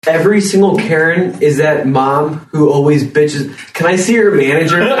Every single Karen is that mom who always bitches. Can I see your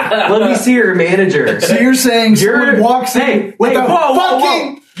manager? Let me see your manager. So you're saying someone walks in with a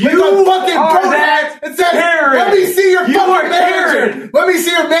fucking that and says, Karen. let me see your You fucking are manager. Karen. Let me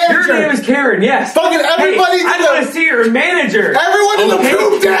see your manager. Your name is Karen, yes. Fucking everybody. Hey, I want to see your manager. Everyone in the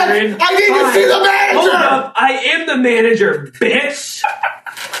poop deck. Karen. I need to see the manager. Hold up. I am the manager, bitch.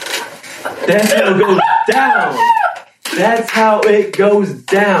 That's how it goes down. That's how it goes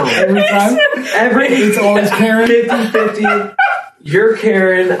down. Every time? It's always Karen? 50-50. You're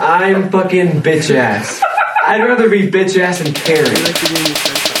Karen, I'm fucking bitch ass. I'd rather be bitch ass than Karen.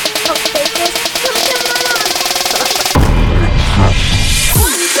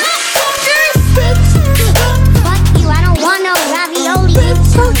 Fuck you, I don't want no ravioli. What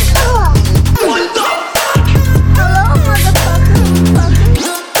the fuck? Hello, motherfucker.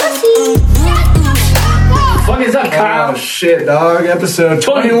 Fuck is up, Kyle? Oh shit, dog. Episode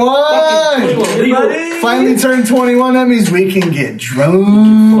 21. Finally Buddy. turned 21. That means we can get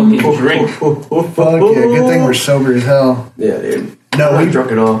drunk. Fucking drink. Fuck yeah. Good thing we're sober as hell. Yeah, dude. No, I'm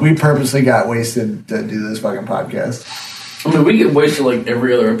drunk at all. We purposely got wasted to do this fucking podcast. I mean, we get wasted like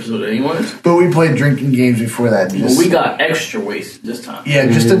every other episode anyways. But we played drinking games before that. But we got extra wasted this time. Yeah,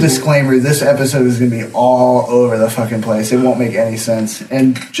 just a disclaimer. This episode is going to be all over the fucking place. It won't make any sense.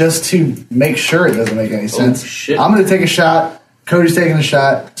 And just to make sure it doesn't make any sense, shit. I'm going to take a shot. Cody's taking a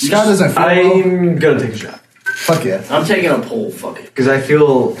shot. Scott doesn't feel well. I'm gonna take a shot. Fuck yeah. I'm taking a poll, fuck it. Because I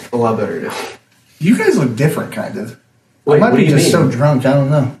feel a lot better now. You guys look different, kind of. Wait, I might what be do you just mean? so drunk. I don't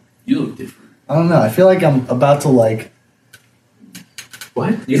know. You look different. I don't know. I feel like I'm about to like...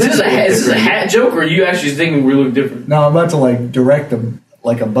 What? Is this a hat joke, or are you actually thinking we look different? No, I'm about to like direct a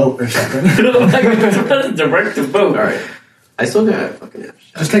boat or something. Like, direct the boat. Alright. I still got a fucking half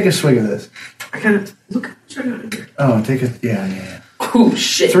shot. Just take a swig of this. I kind of... Look, check it out in here. Oh, take a... Yeah. Oh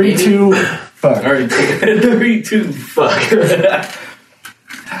shit. 3, baby. 2, fuck. Alright, 3, 2, fuck.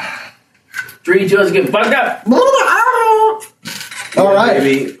 3, 2, let's get fucked up. All right.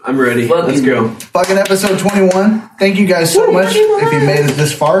 Baby, I'm ready. Fucking- Let's go. Fucking episthis episode 21. Thank you guys so much if you made it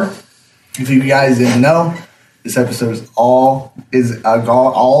this far. If you guys didn't know, this episode is all This is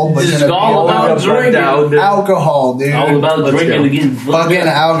all about drinking. alcohol, dude. All about Let's drinking go. and getting fucked Fucking up.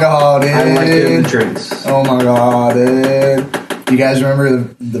 alcohol, dude. I like getting the drinks. Oh my god, dude. You guys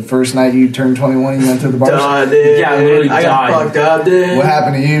remember the first night you turned 21 and you went to the bar? Duh, dude. Yeah, I literally I got died. fucked up, dude. What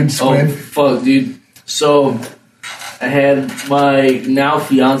happened to you, Oh, Squid? fuck, dude. So, I had my now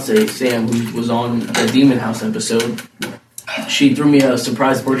fiance, Sam, who was on the Demon House episode. She threw me a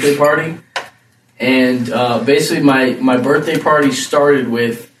surprise birthday party. And basically, my birthday party started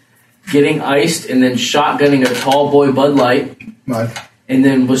with getting iced and then shotgunning a tall boy Bud Light. And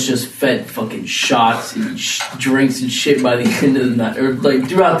then was just fed fucking shots and drinks and shit by the end of the night, or like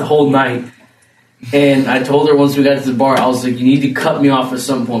throughout the whole night. And I told her once we got to the bar, I was like, you need to cut me off at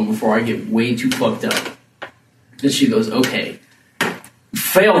some point before I get way too fucked up. And she goes, okay.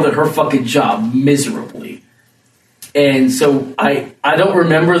 Failed at her fucking job miserably. And so I don't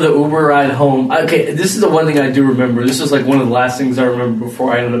remember the Uber ride home. Okay, this is the one thing I do remember. This is like one of the last things I remember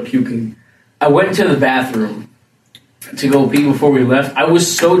before I ended up puking. I went to the bathroom to go pee before we left. I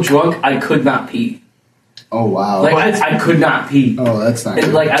was so drunk I could not pee. Oh, wow. Like I could not pee. Oh, that's not And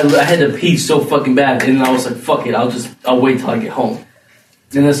good. like I had to pee so fucking bad, and I was like, "Fuck it, I'll wait till I get home."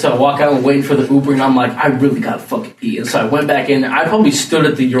 And then so I walk out and waiting for the Uber, and I'm like, "I really gotta fucking pee." And so I went back in. I probably stood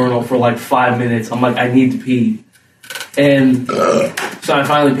at the urinal for like 5 minutes. I'm like, "I need to pee," and so I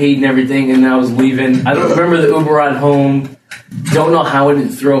finally peed and everything, and then I was leaving. I don't remember the Uber ride home. Don't know how I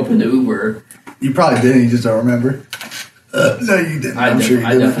didn't throw up in the Uber. You probably didn't. You just don't remember. No, you didn't. I'm sure you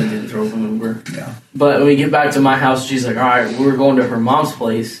I didn't. definitely didn't throw up in the Uber. Yeah. But when we get back to my house, she's like, all right, we're going to her mom's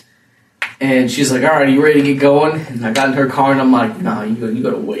place. And she's like, all right, are you ready to get going? And I got in her car, and I'm like, nah, you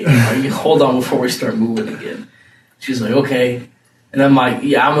gotta wait. You hold on before we start moving again. She's like, okay. And I'm like,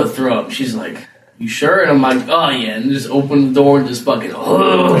 yeah, I'm gonna throw up. She's like, you sure? And I'm like, oh, yeah. And just open the door and just fucking,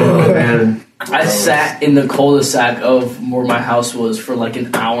 Oh, man. I sat in the cul-de-sac of where my house was for like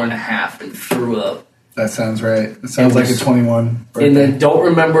an hour and a half and threw up. That sounds right. It sounds like a 21 birthday. And then don't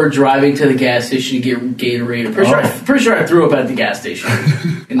remember driving to the gas station to get Gatorade. Pretty sure I threw up at the gas station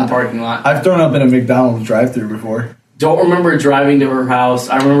in the parking lot. I've thrown up in a McDonald's drive-thru before. Don't remember driving to her house.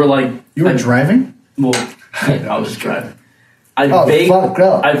 I remember like You were driving? Well, I was driving. Fuck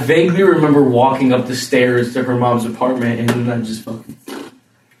up. I vaguely remember walking up the stairs to her mom's apartment, and then I just fucking.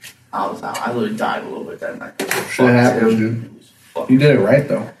 I was out. I literally died a little bit that night. Shit happens, dude. You did it right,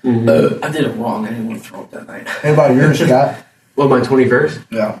 though. I did it wrong. I didn't want to throw up that night. Hey, about yours, Scott? Well, my 21st?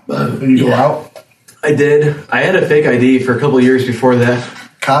 Yeah. Did you go out? I did. I had a fake ID for a couple years before that.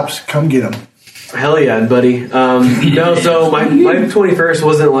 Cops, come get him. Hell yeah, buddy. No, so my 21st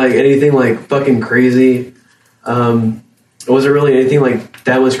wasn't like anything like fucking crazy. It wasn't really anything like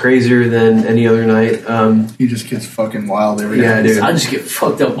that was crazier than any other night. He just gets fucking wild every Yeah, day. dude. I just get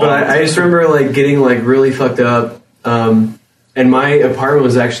fucked up. But I just remember like getting like really fucked up. And my apartment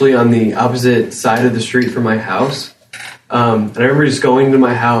was actually on the opposite side of the street from my house. And I remember just going to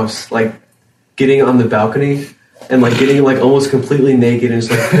my house, like getting on the balcony and like getting like almost completely naked and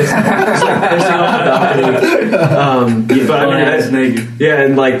just like pissing off the balcony. But I mean, naked. yeah,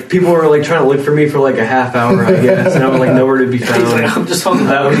 and like people were like trying to look for me for like a half hour, I guess, and I was like nowhere to be found. He's like, I'm just on the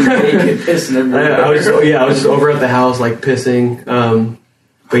balcony naked, pissing everywhere. I was just over at the house like pissing.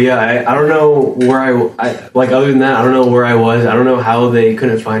 But yeah, I don't know where I like other than that, I don't know where I was. I don't know how they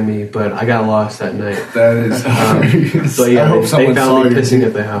couldn't find me, but I got lost that night. That is hilarious. But yeah, I hope they someone saw found me your- pissing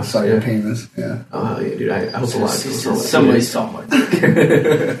at the house. Saw your Yeah. penis. Yeah. Oh yeah, dude, I hope a lot of people saw that. Somebody saw my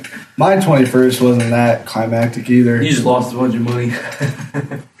dick. My 21st wasn't that climactic either. You just lost a bunch of money.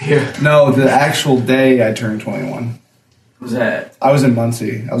 Yeah. No, the actual day I turned 21. What was that? I was in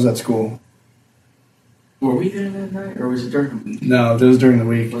Muncie. I was at school. Were we there that night, or was it during the week? No, that was during the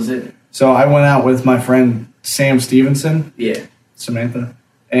week. Was it? So I went out with my friend Sam Stevenson, Yeah. Samantha,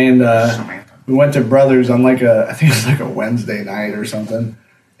 and we went to Brothers on like I think it was like a Wednesday night or something.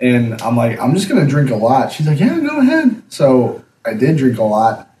 And I'm like, I'm just gonna drink a lot. She's like, yeah, go ahead. So I did drink a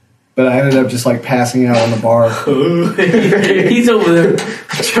lot, but I ended up just like passing out on the bar. He's over there.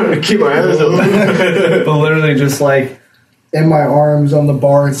 trying to keep my eyes open. But literally just like in my arms on the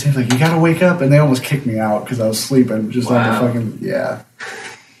bar, and seems like you gotta wake up, and they almost kicked me out because I was sleeping just on Wow. the fucking yeah.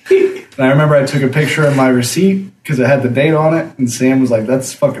 And I remember I took a picture of my receipt because it had the date on it, and Sam was like,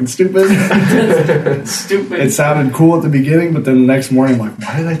 "That's fucking stupid." Stupid. It sounded cool at the beginning, but then the next morning, I'm like,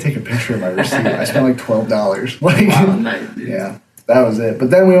 "Why did I take a picture of my receipt? I spent like $12." Like, Wow, nice, dude. yeah, that was it. But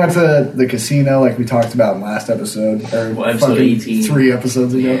then we went to the casino, like we talked about in last episode, or Well, episode fucking 18. 3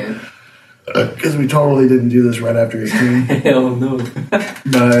 episodes ago. Yeah. Because we totally didn't do this right after 18. Hell no.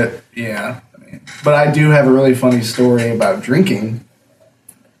 But yeah, but I do have a really funny story about drinking.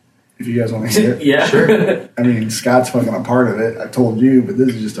 If you guys want to hear it, Yeah. Sure. I mean Scott's fucking a part of it. I told you, but this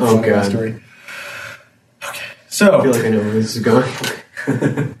is just a Oh, funny God. story. Okay, I feel so like I know where this is going.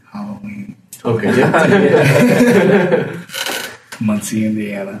 Halloween, Okay. Yeah. Muncie,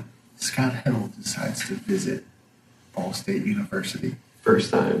 Indiana. Scott Hill decides to visit Ball State University.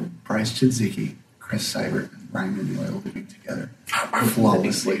 First time. Bryce Chidzicki, Chris Seibert, and Ryan Manuel living together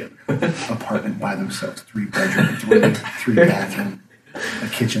flawlessly. Apartment by themselves, 3 bedroom, 3 bathroom, a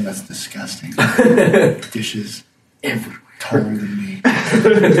kitchen that's disgusting, dishes Everywhere. taller than me.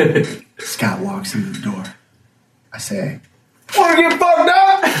 Scott walks in the door. I say, "Want to get fucked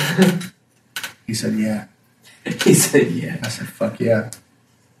up?" He said, "Yeah." He said, yeah. I said, "Fuck yeah."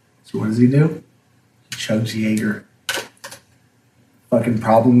 So what does he do? He chugs Jaeger. Fucking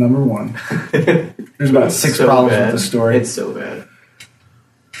problem number 1. There's about 6 So problems bad. with the story. It's so bad.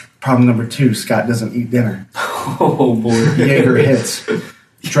 Problem number 2, Scott doesn't eat dinner. Oh, boy. Jaeger hits.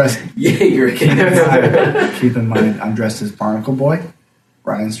 Dressed. Yeah, you're a kid. Keep in mind, I'm dressed as Barnacle Boy.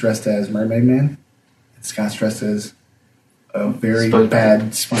 Ryan's dressed as Mermaid Man. And Scott's dressed as a very SpongeBob. bad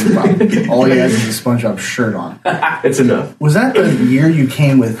SpongeBob. All he has is a SpongeBob shirt on. It's enough. Was that the year you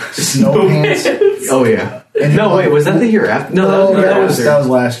came with snow pants? Oh yeah. And No, wait, was that the year after? No, Oh, that was that was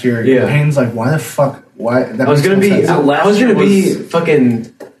last year. Yeah. Payne's like, why the fuck? Why? That I was makes gonna no be. sense. I was gonna be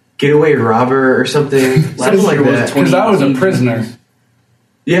fucking getaway robber or something. Something like year was that. Because I was a prisoner.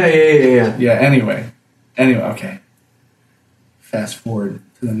 Yeah. Yeah, anyway, okay. Fast forward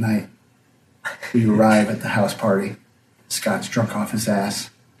to the night. We arrive at the house party. Scott's drunk off his ass.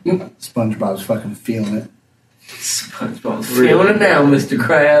 SpongeBob's fucking feeling it. SpongeBob's feeling it now, Mr.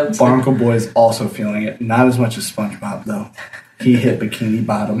 Krabs. Barnacle Boy's also feeling it. Not as much as SpongeBob, though. He hit Bikini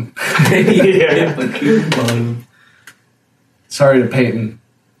Bottom. Yeah. Bikini Bottom. Sorry to Peyton,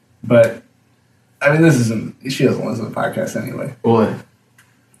 but, I mean, this isn't... She doesn't listen to the podcast anyway. What?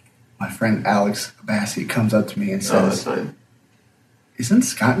 My friend Alex Abassi comes up to me and Oh, that's says, fine. "Isn't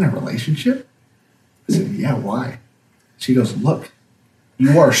Scott in a relationship?" I said, "Yeah, why?" She goes, "Look,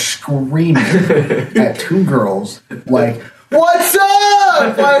 you are screaming at 2 girls like, 'What's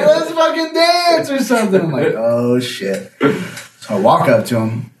up? Like, let's fucking dance or something.'" I'm like, "Oh shit." So I walk up to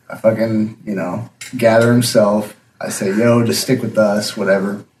him. I fucking, gather himself. I say, "Yo, just stick with us,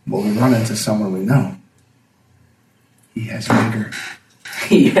 whatever." Well, we run into someone we know. He has Jaeger.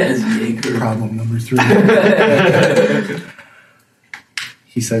 He has Jaeger. Problem number 3.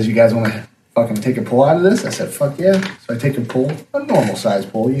 He says, "You guys want to fucking take a pull out of this?" I said, "Fuck yeah." So I take a pull, a normal size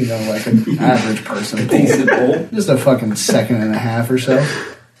pull, like an average person pull. Decent pull. Just a fucking second and a half or so.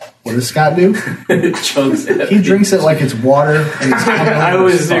 What does Scott do? Chugs it. He drinks it like it's water. And it's I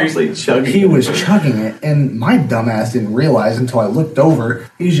was seriously chugging. He was chugging it, and my dumbass didn't realize until I looked over.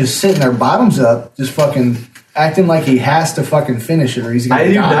 He's just sitting there, bottoms up, just fucking acting like he has to fucking finish it or he's gonna I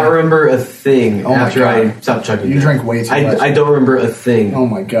do die. not remember a thing Oh my after God. I stopped chugging. You that. drink way too much. I don't remember a thing Oh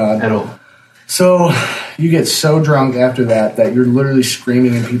my god. at all. So you get so drunk after that you're literally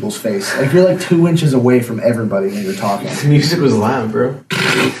screaming in people's face. Like you're like 2 inches away from everybody when you're talking. The music was loud, bro.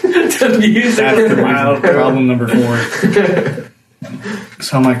 The music That's was the loud. problem number 4.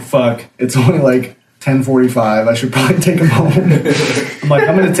 So I'm like, fuck, it's only like 10:45. I should probably take him home. I'm like,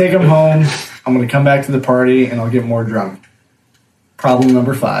 I'm going to take him home. I'm going to come back to the party and I'll get more drunk. Problem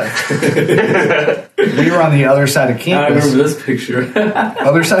number 5. We were on the other side of I campus. remember this picture.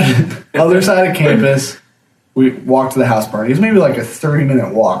 Other side of campus. We walked to the house party. It was maybe like a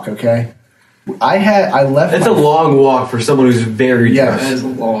 30-minute walk, okay? I left That's a long walk for someone who's very Yes. drunk. That is a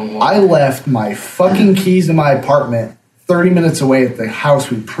long one. I left my fucking keys to my apartment 30 minutes away at the house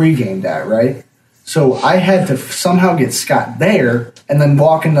we pre-gamed at, right? So I had to somehow get Scott there and then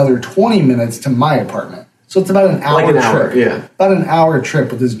walk another 20 minutes to my apartment. So it's about an hour Like an hour, trip. yeah. About an hour trip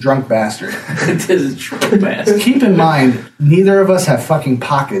with this drunk bastard. This is drunk bastard. Keep in mind, neither of us have fucking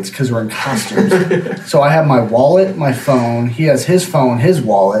pockets because we're in costumes. So I have my wallet, my phone. He has his phone, his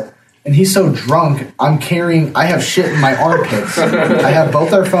wallet. And he's so drunk, I have shit in my armpits. I have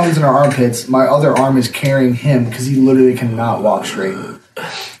both our phones in our armpits. My other arm is carrying him because he literally cannot walk straight.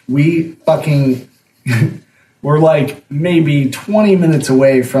 We fucking, we're like maybe 20 minutes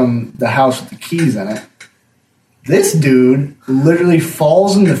away from the house with the keys in it. This dude literally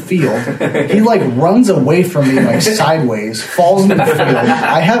falls in the field. He like runs away from me like sideways, falls in the field.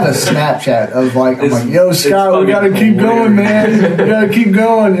 I have a Snapchat of like, I'm like, yo, Scott, we gotta keep going, man. We gotta keep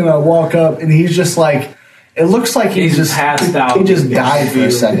going. And I walk up and he's just like, it looks like he's just passed out. He just died for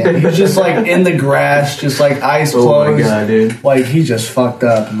a second. He's just like in the grass, just like eyes Oh closed. my God, dude. Like he just fucked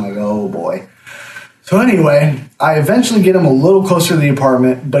up. I'm like, oh boy. So anyway, I eventually get him a little closer to the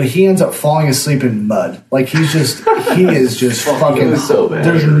apartment, but he ends up falling asleep in mud. Like he is just fucking. so bad.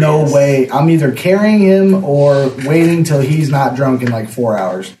 There's no way. I'm either carrying him or waiting till he's not drunk in like 4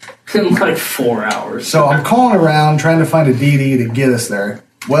 hours. In like 4 hours. So I'm calling around trying to find a DD to get us there.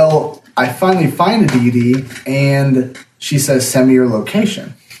 Well, I finally find a DD and she says, send me your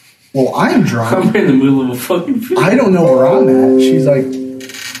location. Well, I'm drunk. I'm in the middle of a fucking field. I don't know where I'm at. She's like,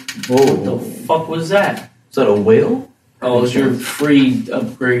 What the fuck was that? Is that a whale? Oh, it was your free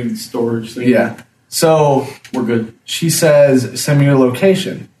upgrade storage thing. yeah. So We're good. she says, send me your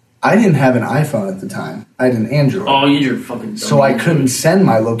location. I didn't have an iPhone at the time. I had an Android. Oh, you're fucking dumb. So I couldn't send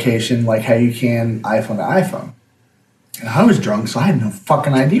my location like how you can iPhone to iPhone. And I was drunk, so I had no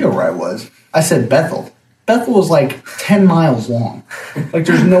fucking idea where I was. I said Bethel. Bethel was like 10 miles long. Like,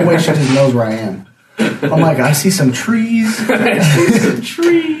 there's no way she just knows where I am. I'm like, I see some trees. Some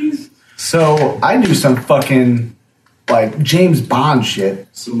trees. So I do some fucking, like, James Bond shit.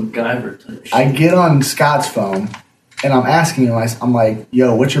 Some MacGyver type shit. I get on Scott's phone, and I'm asking him, I'm like,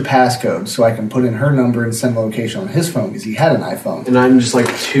 yo, what's your passcode? So I can put in her number and send the location on his phone, because he had an iPhone. And I'm just like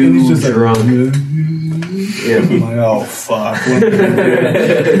And too he's just like, drunk. Yeah. I'm like, oh, fuck. What am I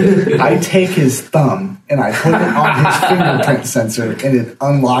gonna do? I take his thumb and I put it on his fingerprint sensor and it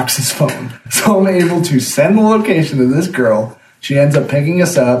unlocks his phone. So I'm able to send the location to this girl. She ends up picking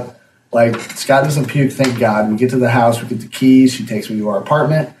us up. Like, Scott doesn't puke, thank God. We get to the house, we get the keys. She takes me to our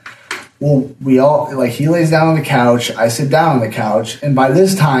apartment. Well, we all, like, he lays down on the couch. I sit down on the couch. And by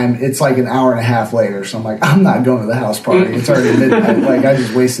this time, it's like an hour and a half later. So I'm like, I'm not going to the house party. It's already midnight. Like, I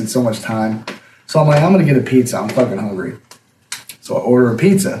just wasted so much time. So I'm like, I'm going to get a pizza. I'm fucking hungry. So I order a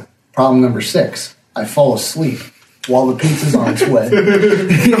pizza. Problem number 6. I fall asleep while the pizza's on its way.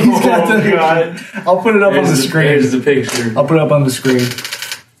 He's got God. I'll put it up on the There's screen. the picture. I'll put it up on the screen.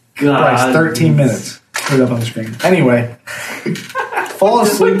 God. Price 13 minutes. Put it up on the screen. Anyway. Fall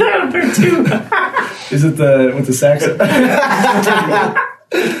asleep. Put that up there too. Is it the with the sax?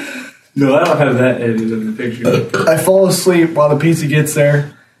 No, I don't have that edited in the picture. I fall asleep while the pizza gets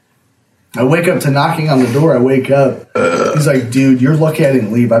there. I wake up to knocking on the door. I wake up. He's like, dude, you're lucky I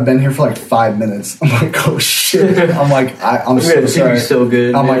didn't leave. I've been here for like 5 minutes. I'm like, oh shit. I'm like, I'm so gonna tip sorry. you so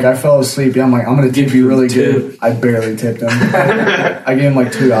good, I'm man. like, I fell asleep. I'm like, I'm going to tip you really Tip. good. I barely tipped him. I gave him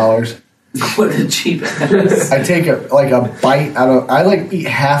like $2. What a cheap ass. I take a bite out of. I like eat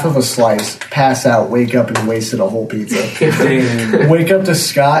half of a slice, pass out, wake up, and wasted a whole pizza. Damn. Wake up to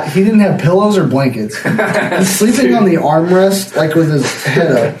Scott. He didn't have pillows or blankets. He's sleeping on the armrest, like with his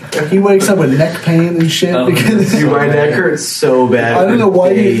head up. He wakes up with neck pain and shit Oh, because Dude, my neck hurts so bad. I don't know for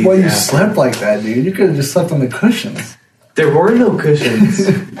why days you after. slept like that, dude. You could have just slept on the cushions. There were no cushions.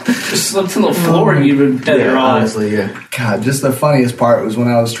 Just slept on the floor and you'd been better Yeah, off. honestly, yeah. God, just the funniest part was when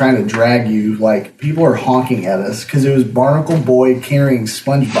I was trying to drag you, like, people are honking at us because it was Barnacle Boy carrying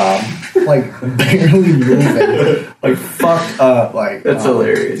SpongeBob, like, barely moving. Like, fucked up. Like, That's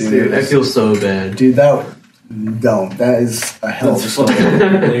hilarious, dude. I feel so bad. Dude, that is a hell of a That's story.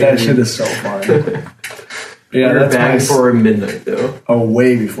 fucking That shit is so funny. Yeah, We're that's back my before midnight, though. Oh,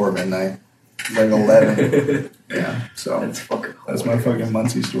 way before midnight. Like 11. Yeah, so That's fucking that's my fucking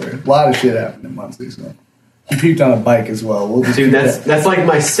Muncie story. A lot of shit happened in Muncie, so. He puked on a bike as well. We'll just Dude, keep that's like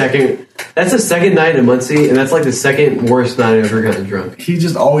my second. That's the second night in Muncie, and that's like the second worst night I've ever gotten drunk. He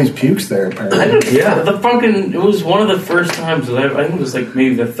just always pukes there, apparently. Yeah. The fucking, it was one of the first times that I think it was like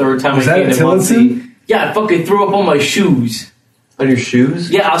maybe the third time Was I that came at to Muncie. Tillotson? Yeah, I fucking threw up on my shoes. On your shoes?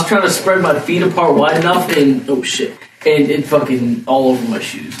 Yeah, I was trying to spread my feet apart wide enough, and oh shit, and it fucking all over my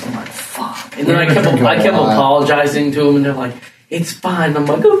shoes. I'm like, fuck. And then I kept apologizing to them, and they're like, it's fine. I'm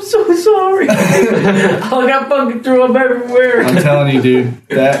like, I'm so sorry. I got fucking threw up everywhere. I'm telling you, dude,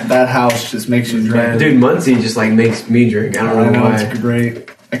 that house just makes you drink. Dude, Muncie just like makes me drink. I don't know It's why. great.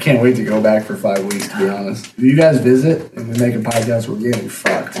 I can't wait to go back for 5 weeks, to be honest. If you guys visit and we make a podcast, we're getting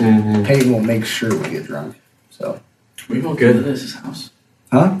fucked. Mhm. Peyton will make sure we get drunk. So, Were you able to Good. do that at his house?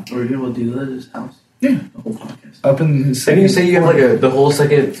 huh? Were you able to do that at his house? Yeah. The whole podcast. Up in his Didn't you say you have like the whole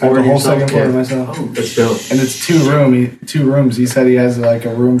second I have floor the to whole yourself? second floor to Yeah. myself. Oh, That's dope. And it's two rooms. He said he has like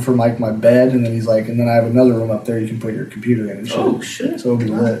a room for like my bed, and then he's like, and then I have another room up there you can put your computer in and shit. Oh shit. So it'll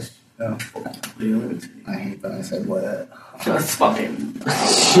be lit. Yeah. Dude, I hate that I said lit. that's fucking.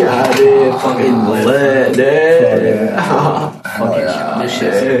 Yeah, dude. Fucking lit, dude. Hell yeah. This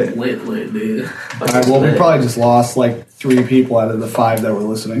shit's lit, dude. Alright, well, we probably just lost like 3 people out of the 5 that were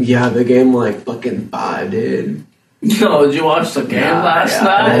listening. Yeah, the game like fucking 5, dude. Yo, did you watch the game last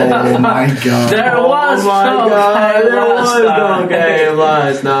night? Oh my god. There was no game there was last no night. game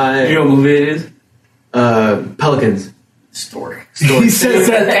last night. You know what movie it is? Pelicans. Story. He says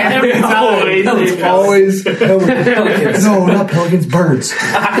that every time. Always. Always. Pelicans. No, not pelicans, birds.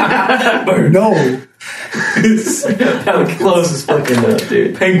 No. Close as fucking up,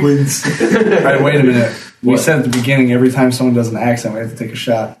 dude. Penguins. Alright, wait a minute. We What? said at the beginning, every time someone does an accent, we have to take a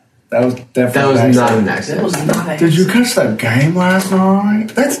shot. That was definitely That was an not accent. an That accent. was not a. Did you catch that game last night?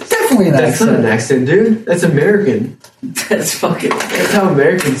 That's definitely an That's not accent. an accent, dude. That's American. That's fucking. That's how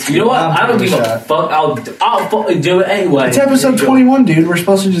Americans speak. You know what? I'm I don't taking give a a shot. fuck. I'll fucking do it anyway. It's episode 21, dude. We're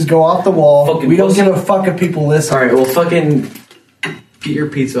supposed to just go off the wall. Fucking We don't pussy. give a fuck if people listen. Alright, well, fucking get your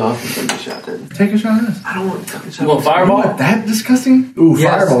pizza off and take a shot then. Take a shot of this. I don't want to take a shot. You want Fireball? What, that disgusting? Ooh,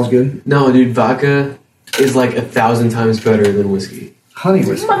 Yes. Fireball's good. No, dude, vodka is like 1,000 times better than whiskey. Honey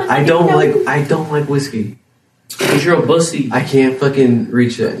whiskey. I don't like whiskey. Because you're a pussy. I can't fucking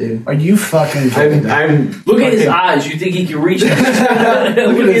reach that, dude. Are you fucking I'm Look at his fucking- eyes. You think he can reach it? Look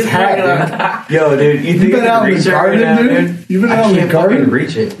at his hat, Yo, dude, you think You've been I out can in reach the that right garden, now, dude? You've been I out in the can't garden? fucking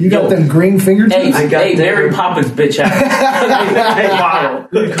reach it. You got Yo. them green fingertips? Hey, I got hey, them. Mary Poppins, bitch ass. Hey, bottle.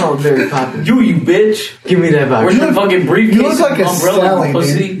 Who you call Mary Poppins? You bitch. Give me that Where's vodka. your fucking briefcase? You look like a umbrella, Sally, you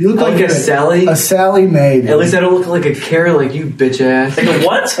pussy. dude. You look Like like a Sally? A Sally Mae. At least I don't look like a Karen like you, bitch ass. Like a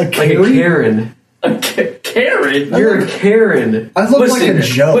what? A Like a Karen? Karen. A Karen? You're a Karen. I look like a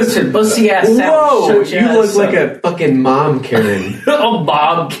joke. Listen, pussy ass. Whoa, you look like a fucking mom Karen. a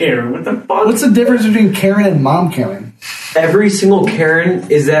Bob Karen. What the fuck? What's the difference between Karen and Mom Karen? Every single Karen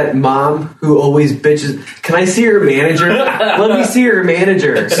is that mom who always bitches. Can I see her manager? Let me see her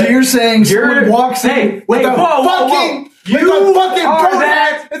manager. So you're saying someone walks in with a whoa, fucking You with a fucking are bird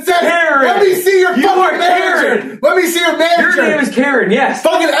that hat and says, Karen. "Let me see your You fucking are manager. Karen. Let me see your manager." Your name is Karen, yes.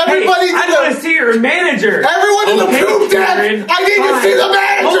 Fucking everybody Hey, in I the- want to see your manager. Everyone in the Okay, poop deck. Karen, I need to fine. see the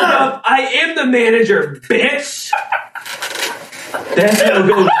manager. Hold up, I am the manager, bitch. That's how it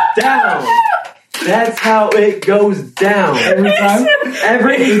goes down. That's how it goes down. Every time.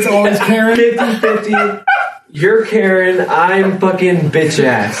 It's always Karen. 50-50. You're Karen, I'm fucking bitch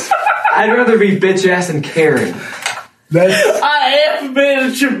ass. I'd rather be bitch ass than Karen. That's I am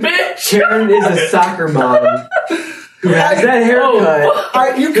manager, bitch. Karen is a soccer mom who has that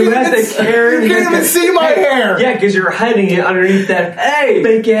haircut. you Who has can't the Karen you can't even haircut. see my hair. Yeah, because you're hiding it underneath that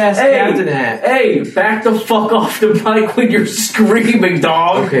fake ass captain hat. Hey, back the fuck off the bike when you're screaming,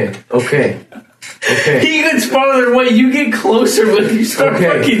 dog. Okay. He gets farther away. You get closer when you start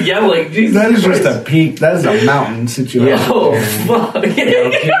Okay. fucking yelling. Jesus That is just Christ. a peak. That is a mountain situation. Yeah. Oh fuck!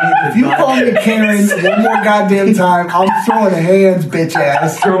 If you call me Karen one more goddamn time, I'm throwing hands, bitch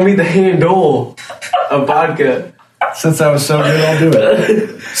ass. Throw me the handle of vodka. Since I was so good, I'll do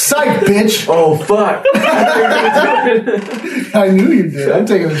it. Psych, bitch! Oh, fuck. I knew you did. I'm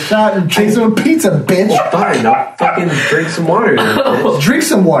taking a shot and chasing a pizza, bitch. Fine, I'll fucking drink some water then, bitch. Drink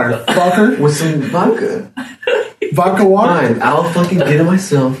some water, fucker. With some vodka. Vodka water? Fine, I'll fucking get it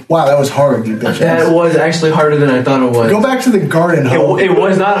myself. Wow, that was hard, you bitch. That was actually harder than I thought it was. Go back to the garden, hoe. It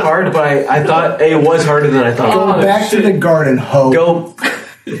was not hard, but I thought it was harder than I thought. Go back to the garden, hoe. Go.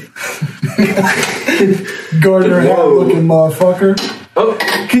 Gardener hat looking motherfucker. Oh,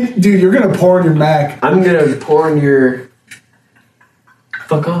 Dude, you're gonna pour in your Mac. I'm gonna pour in your.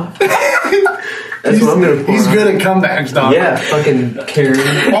 Fuck off. That's what I'm gonna pour. He's on. good at comebacks, dog. Yeah, fucking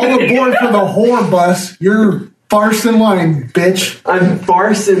Karen. All aboard for the whore bus. You're farce in line, bitch. I'm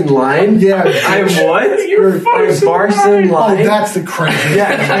farce in line? Yeah, I'm bitch. what? You're I'm farce in Oh, line? that's the crazy.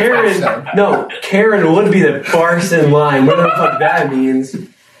 Yeah, Karen. No, Karen would be the farce in line. Whatever the fuck that means.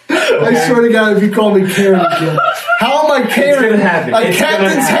 I swear to God, if you call me Karen again, how am I Karen? It's gonna happen. A It's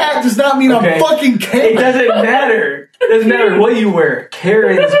captain's gonna happen. hat does not mean Okay. I'm fucking Karen. It doesn't matter. It doesn't matter what you wear.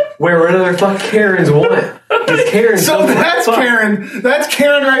 Karens wear whatever the fuck Karens want. Because Karens So don't give a that's fuck. Karen. That's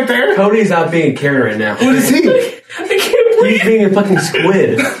Karen right there. Cody's not being Karen right now. What is he? I can't breathe. He's being a fucking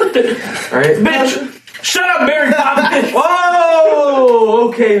squid. Alright? Bitch, shut up, Mary Poppins. Oh!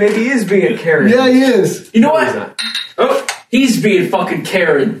 Okay, maybe he is being a Karen. Yeah, he is. You know No, he's what? not. Oh! He's being fucking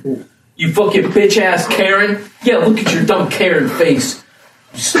Karen. You fucking bitch ass Karen. Yeah, look at your dumb Karen face.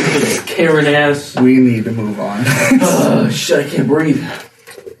 You stupid Karen ass. We need to move on. Shit, I can't breathe.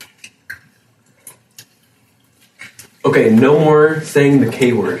 Okay, no more saying the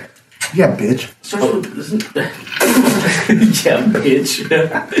K word. Yeah, bitch. Starts with, isn't yeah, bitch.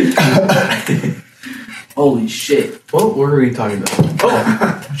 Holy shit. What were we talking about?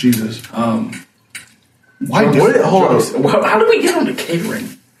 Oh! Jesus. Why What, did hold on. How did we get on to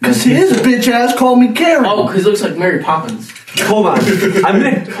Karen? Because his bitch ass called me Karen. Oh, because it looks like Mary Poppins. Hold on.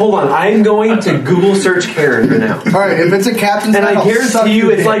 I'm going to Google search Karen right now. All right, if it's a captain's And hat, I I'll suck guarantee you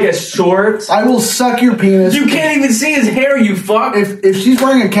your it's dick. like a short. I will suck your penis. You can't even see his hair, you fuck. If she's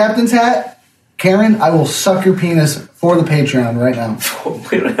wearing a captain's hat, Karen, I will suck your penis for the Patreon right now.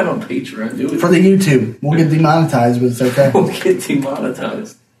 We don't have a Patreon, do we? For the YouTube. We'll get demonetized, but it's okay. We'll get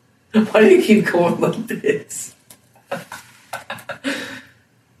demonetized. Why do you keep going like this?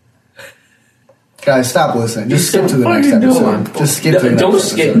 Guys, stop listening. Just You're skip to so the next fucking episode. dumb. Just skip to the next Don't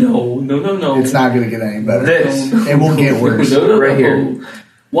episode. skip. No. It's not going to get any better. This. It will get worse. No. Right here.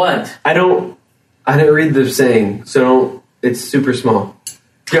 What? I didn't read the saying, so don't, it's super small.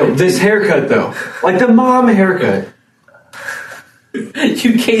 Yo, this haircut though. Like the mom haircut.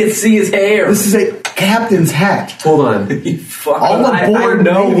 You can't see his hair. This is a captain's hat. Hold on. You fuck. All I aboard,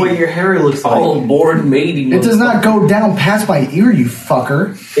 know baby. what your hair looks like. All aboard, matey. It does not go down past my ear, you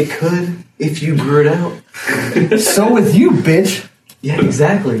fucker. It could if you grew it out. So with you, bitch. Yeah,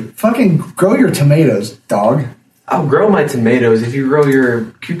 exactly. Fucking grow your tomatoes, dog. I'll grow my tomatoes if you grow your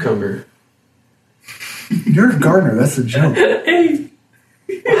cucumber. You're a gardener. That's a joke. Hey,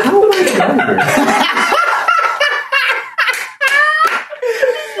 How am I a gardener?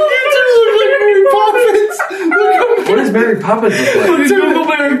 What does Mary Poppins look like? Google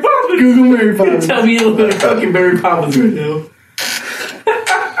Mary Poppins. Google Mary Poppins. Tell me a little bit of fucking Mary Poppins right now.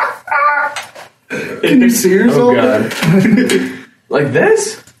 Can you see yourself? Oh god. Like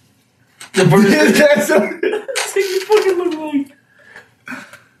this? The person That's you fucking look like.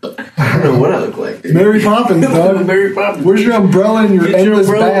 I don't know what I look like, dude. Mary Poppins, dog. Mary Poppins. Where's your umbrella and your Get your endless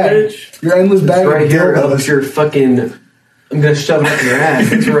umbrella, bag? bitch. Your endless bag Right of here dildos. up your fucking. I'm gonna shove it up your ass.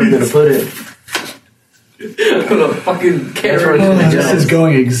 That's where I'm gonna put it. I'm gonna fucking That's carry right. Oh, this is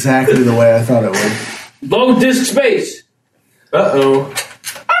going exactly the way I thought it would. Long disc space. Uh-oh.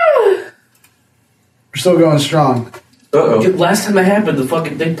 We're still going strong. Uh-oh. Last time it happened, the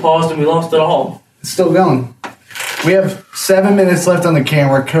fucking thing paused and we lost it all. It's still going. We have 7 minutes left on the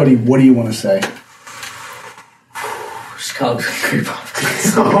camera. Cody, what do you want to say? Chicago Mary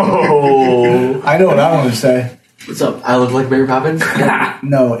Poppins. Oh. I know what I want to say. What's up? I look like Mary Poppins?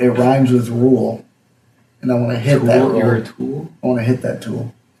 No, it rhymes with rule. And I want to hit that Tool? You're a rule. tool? I want to hit that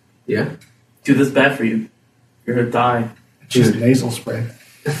tool. Yeah. Dude, that's bad for you. You're gonna die. It's just Dude. nasal spray.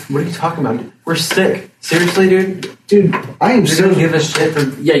 What are you talking about? We're sick. Seriously, dude? Dude, I am You so don't give a shit for.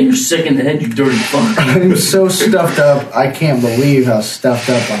 Yeah, you're sick in the head, you dirty fuck. I'm so stuffed up. I can't believe how stuffed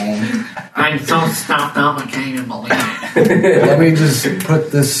up I am. I'm so stuffed up, I can't even believe it. Let me just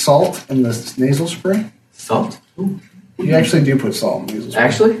put this salt in this nasal spray. Salt? Ooh. You actually do put salt in nasal spray.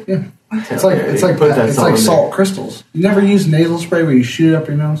 Actually? Yeah. It's like in salt crystals. You never use nasal spray where you shoot it up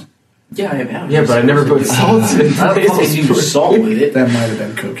your nose? Yeah, I have. Yeah, but I never put salt in I don't fucking use salt with it. That might have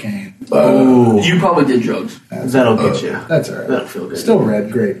been cocaine. Ooh, You probably did drugs. that'll get you. That's alright. That'll feel good. Still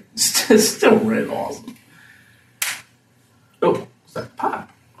red, great. Still red awesome. Oh, it's like pop.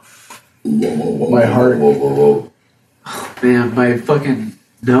 My heart. Man, my fucking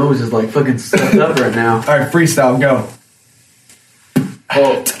nose is like fucking stuffed up right now. All right, freestyle, go.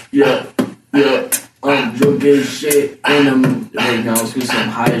 Oh, yeah. I'm drunk as shit. And I'm right now. I was gonna say I'm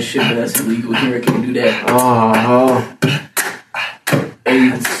high as shit, but that's illegal here. I can't do that. Oh, Hey,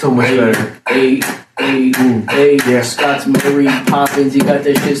 that's so much better. Hey, Yeah. Scott's Mary Poppins. You got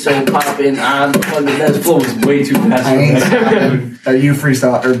that shit so poppin'. I'm fucking. That flow was way too fast. I ain't stopping. Are you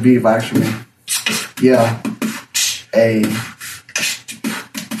freestyle or beat actually? Yeah. Hey.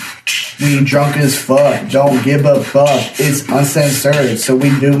 We drunk as fuck, don't give a fuck. It's uncensored, so we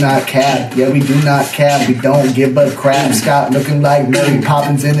do not cap. Yeah, we do not cap. We don't give a crap. Scott looking like Mary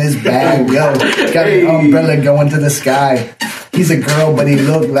Poppins in his bag. Yo, got an umbrella going to the sky. He's a girl, but he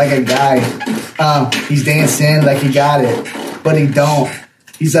look like a guy. He's dancing like he got it, but he don't.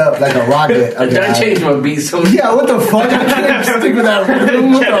 He's up like a rocket. I gotta change my beat so Yeah, what the fuck? I can't stick with that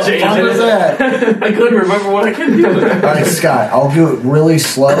rhythm. What the fuck was that? I couldn't remember what I could do. All right, Scott, I'll do it really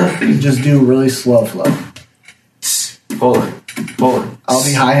slow. You just do really slow flow. Hold on. I'll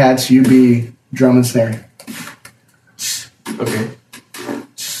be hi-hats, you be drum and snare. Okay.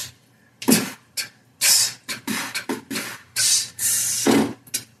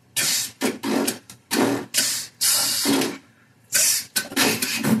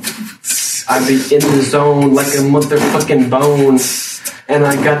 I be in the zone like a motherfucking bone. And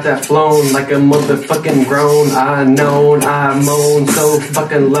I got that flown like a motherfucking groan. I moan so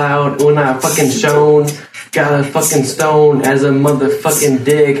fucking loud when I fucking shone. Got a fucking stone as a motherfucking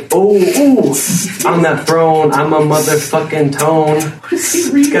dick. Ooh, on that throne, I'm a motherfucking tone.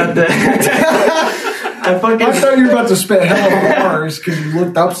 Got that. I thought you were about to spit hella bars because you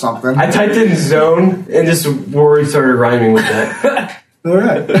looked up something. I typed in zone and just words started rhyming with that. All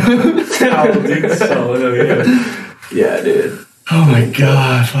right. I don't think so. Yeah, dude. Oh my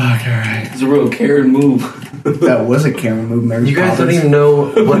god, fuck, all right. It's a real Karen move. That was a Karen move, Mary You guys Poppins. don't even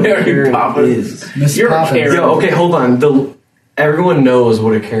know what Mary Karen Poppins. is. Miss You're a Poppins. Karen. Yo, okay, hold on. Everyone knows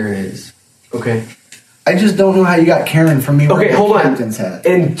what a Karen is. Okay. I just don't know how you got Karen from me Okay, wearing hold a on. captain's hat.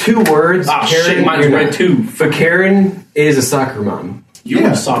 In 2 words, Ah, Karen. shit, mine's you're red not. too. But Karen is a soccer mom. You're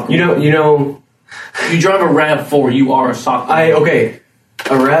Yeah. a soccer. You know. You drive a RAV4. You are a soccer. Okay.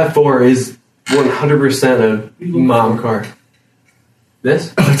 A Rav4 is 100% a mom car.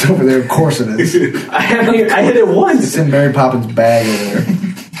 This? Oh, it's over there. Of course it is. I hit it It's once. in Mary Poppins' bag over there.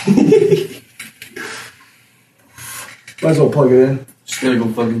 Might as well plug it in. Just gonna go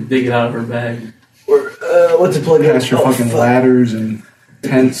fucking dig it out of her bag. What's it plug in? Past your Oh, fucking fuck. ladders and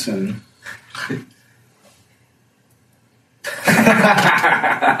tents and.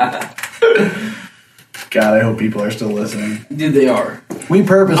 God, I hope people are still listening. Dude, they are. We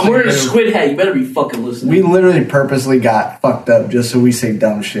purposely. I'm wearing a squid hat. You better be fucking listening. We literally purposely got fucked up just so we say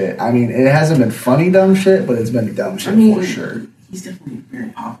dumb shit. I mean, it hasn't been funny dumb shit, but it's been dumb shit for sure. He's definitely Mary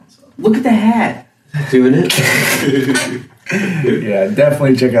Poppins. Look at the hat. Doing it? Yeah,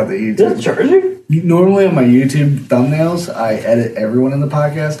 definitely check out the YouTube. charging? Normally on my YouTube thumbnails, I edit everyone in the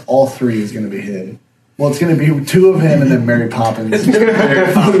podcast. All 3 is going to be him. Well, it's going to be 2 of him and then Mary Poppins.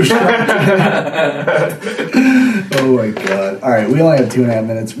 Oh my god. Alright, we only have 2.5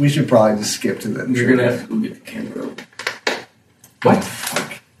 minutes. We should probably just skip to the You're gonna have to go get the camera. What?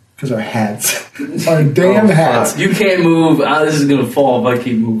 because our hats. Our damn hats. You can't move. This is gonna fall if I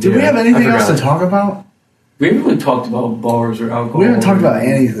keep moving. Did we have I anything else forgot. to talk about? We haven't really talked about bars or alcohol. We haven't talked about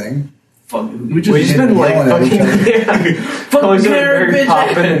anything. Fucking. We just We've just been like yelling at each fucking, other. Fucking Karen, bitch.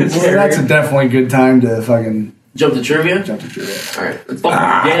 Well, that's a definitely good time to fucking Jump to trivia. jump to trivia. All right, let's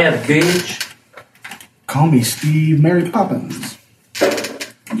Fucking yeah, bitch. Call me Steve Mary Poppins.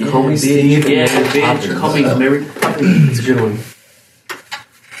 Call me Steve Yeah, and Mary bitch. Poppins. Call me Mary Poppins. It's a good one.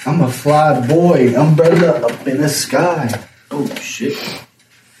 I'm a fly boy, umbrella up in the sky. Oh shit.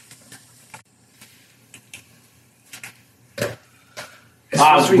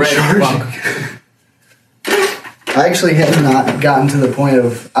 Ah, it's red. Fuck. I actually have not gotten to the point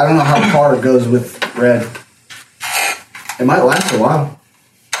of, I don't know how far it goes with red. It might last a while.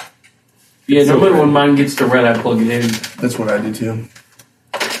 Yeah, normally when mine gets to red, I plug it in. That's what I do too.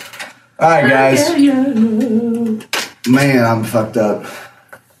 Alright guys, man, I'm fucked up.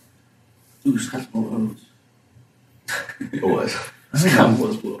 Ooh, Scott was. It was. Scott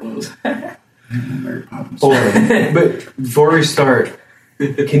was. Mary Poppins. Hold on. But before we start,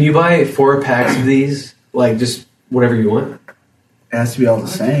 can you buy 4 packs of these? Like, just whatever you want? It has to be all the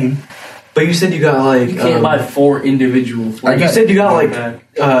same. But you said you got like You can't buy 4 individual I flavors. You got- said you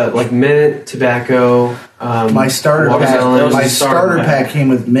got like mint, tobacco. My starter watermelon. pack. was My a starter starter pack came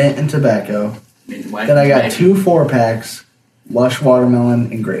with mint and tobacco. Then Then I got 2 4-packs, lush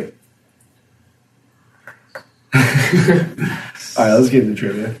watermelon and grape. All right, let's get into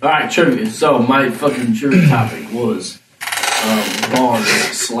trivia. Alright, trivia. So, my fucking trivia topic was bars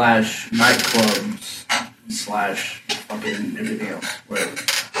 / nightclubs / fucking everything else. Whatever.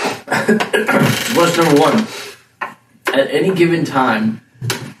 Question number 1. At any given time,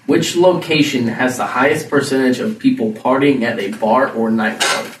 which location has the highest percentage of people partying at a bar or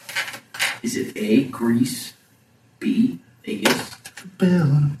nightclub? Is it A, Greece, B, Vegas,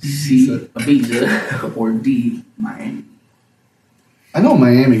 C, Ibiza, or D, Miami? I know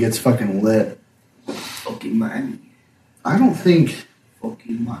Miami gets fucking lit. Fucking Miami. I don't think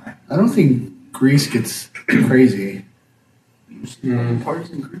Fucking Miami. Greece gets crazy. Parties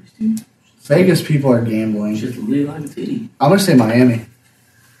in Greece, dude. Vegas people are gambling. Just live like a titty. I'm gonna say Miami.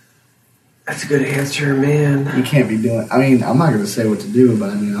 That's a good answer, man. You can't be doing. I mean, I'm not gonna say what to do, but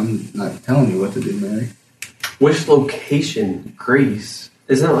I mean, I'm not telling you what to do, Mary. Which location? Greece.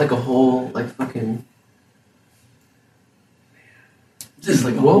 Isn't that like a whole like fucking? Just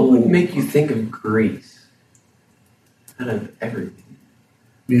like a What whole- would make you think of Greece? Out of everything.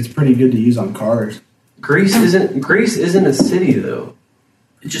 I mean, it's pretty good to use on cars. Greece isn't a city though.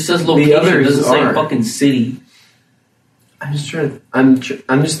 It just says location. It others doesn't say are. fucking city. I'm just trying to.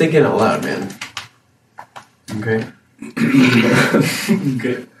 I'm just thinking out loud, man. Okay.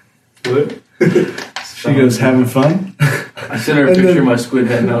 Okay. What? She goes, having fun? I sent her a And picture then- of my squid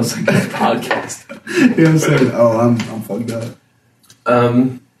head and I was like, this podcast. You know what I'm saying? Oh, I'm fucked up.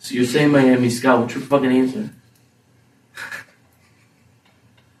 So you're saying Miami, Scott? What's your fucking answer?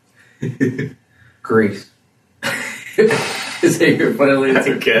 Greece. Is that your final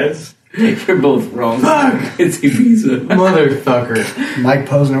answer? guess. You're both wrong. Fuck. It's Ibiza. Motherfucker. Mike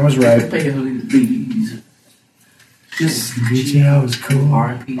Posner was right. Ibiza. Just Vici was cool.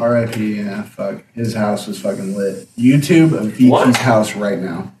 R.I.P. R.I.P. Yeah, fuck. His house was fucking lit. YouTube Avicii's What? house right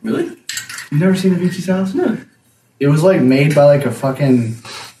now. Really? You never seen Avicii's house? No. It was like made by like a fucking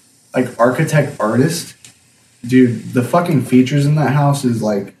like architect artist. Dude, the fucking features in that house is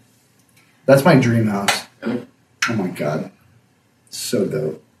like that's my dream house. Okay. Oh my god. So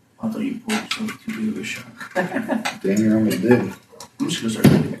dope. I thought you pulled yourself too big of a shot. Damn, you almost did. I'm just gonna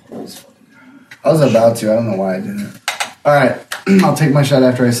start making holes. I was about to. I don't know why I didn't. All right. I'll take my shot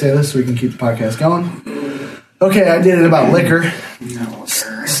after I say this so we can keep the podcast going. Okay, I did it about liquor. No,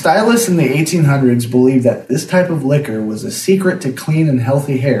 sir. Stylists in the 1800s believed that this type of liquor was a secret to clean and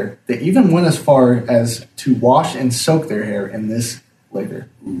healthy hair. They even went as far as to wash and soak their hair in this liquor.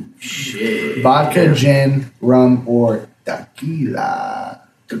 Shit. Vodka, gin, rum, or tequila.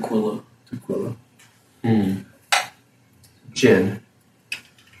 Tequila. Tequila. Gin.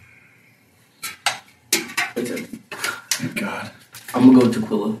 Wait a second. Thank God. I'm gonna go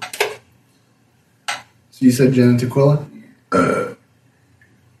tequila. So you said gin and tequila?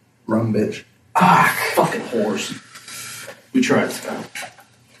 Rum, bitch. Fucking horse. We tried, Scott.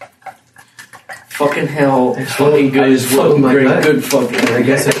 Fucking hell. Fucking good I is just went with fucking my great. gut. Good fucking. I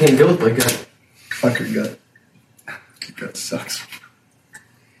guess I can't go with my gut. Fuck your gut. Your gut sucks.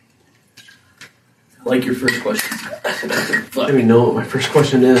 Like your first question, Scott. I Fuck. don't even know what my first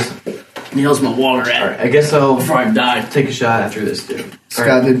question is. How's my water at? All right, I guess I'll Before I die. take a shot after this, dude.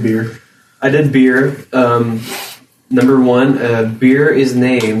 Scott did beer. I did beer. Number 1, beer is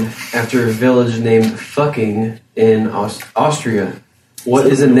named after a village named Fucking in Austria. What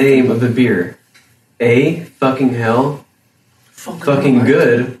is the name of the beer? A, fucking hell, fucking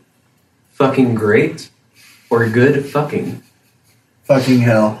good, fucking great, or good fucking? Fucking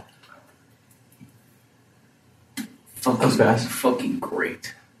hell. Fucking, That was fast. Fucking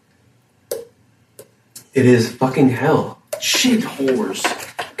great. It is fucking hell. Shit whores.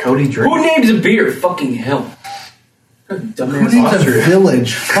 Cody Who drink. names a beer fucking hell? Who Dumbass names a Austria.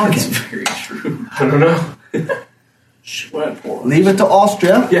 village? That's Fucking. very true. I don't know. Shit, what whores. Leave it to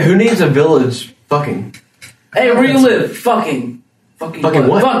Austria. Yeah, who names a village fucking? Hey, where you live? Fucking. Fucking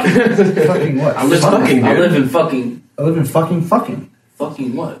What? Fucking. Fucking what? I live, fucking, I dude. live in fucking. I live in fucking.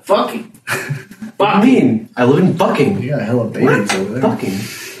 Fucking what? Fucking. What do you mean? I live in fucking. You got hella babies over there. Fucking.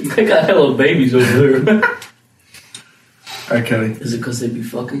 They got hella babies over there. All right, Cody. Is it because they be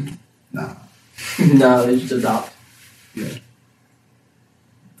fucking? Nah. No, they just adopt. Yeah.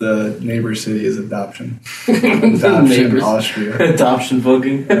 The neighbor city is adoption. Adoption, Neighbors. Austria. Adoption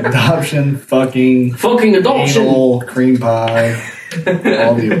fucking. Adoption, fucking, Fucking adoption. anal, cream pie,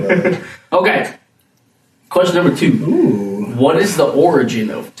 all the above. Okay. Question number 2. Ooh. What is the origin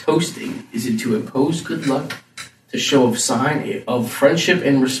of toasting? Is it to impose good luck, to show a sign of friendship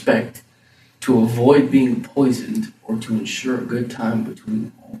and respect, to avoid being poisoned, or to ensure a good time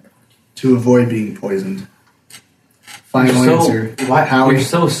between all parties? To avoid being poisoned. Final answer. Why, Howie. you're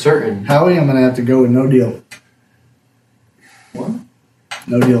so certain. Howie, I'm going to have to go with no deal. What?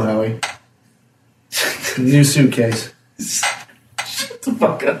 No deal, Howie. New suitcase. Shut the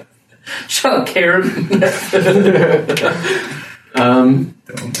fuck up. Shut up, Karen.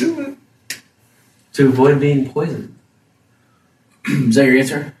 Don't do it. To avoid being poisoned, Is that your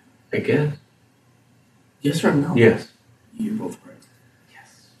answer? I guess. Yes or no? Yes. You're both right.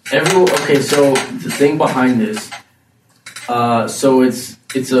 Yes. Everyone. Okay, so the thing behind this. So it's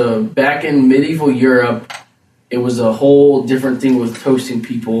a back in medieval Europe. It was a whole different thing with toasting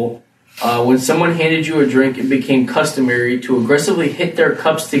people. When someone handed you a drink, it became customary to aggressively hit their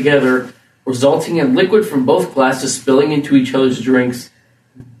cups together, resulting in liquid from both glasses spilling into each other's drinks.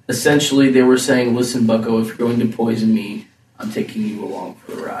 Essentially, they were saying, "Listen, Bucko, if you're going to poison me, I'm taking you along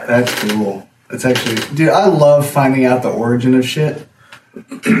for the ride." That's cool. That's actually, dude. I love finding out the origin of shit.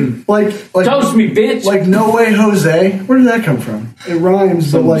 like Toast me, bitch! Like No Way Jose. Where did that come from? It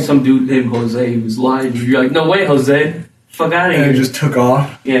rhymes, but like some dude named Jose was lying. You're like, "No way, Jose! Fuck out of and here!" it just took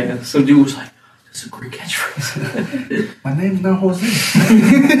off. Yeah, some dude was like, "That's a great catchphrase." My name's not Jose.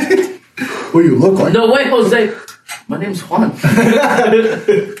 What do you look like? No way, Jose! My name's Juan.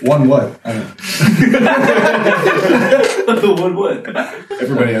 One what? I don't know. What?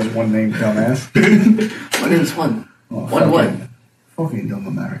 Everybody has one name, dumbass. My name's Juan. Oh, One. Fucking dumb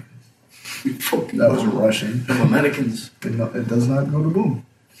Americans. Fucking That was Russian. Americans. It does not go to boom.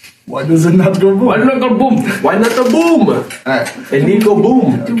 Why does it not go boom? Why not go boom? Why not the boom? Alright. It need go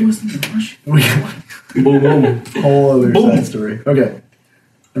boom. Dude wasn't in Russian. We got Boom, boom. a whole other Boom. side story. Okay.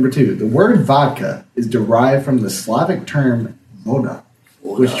 Number 2. The word vodka is derived from the Slavic term voda,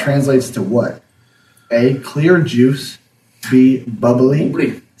 which translates to what? A. Clear juice. B. Bubbly.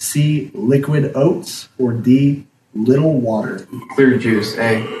 Bubbly. C. Liquid oats. Or D. Little water. Clear juice,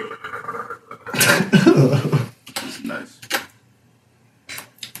 eh? That's nice.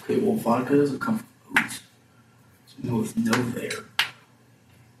 Okay, well, vodka doesn't come from oats. So no, it's no there.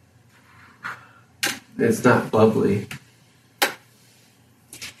 It's not bubbly.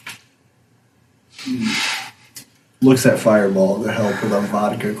 Looks at Fireball to help with a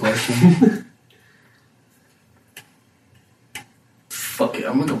vodka question. Fuck it,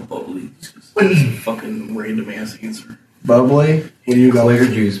 I'm gonna go bubbly. That's a fucking random ass answer. Bubbly. What do you got? Clear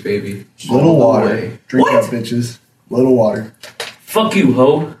juice, baby. Little All the water. way. Drink What? up, bitches. Little water. Fuck you,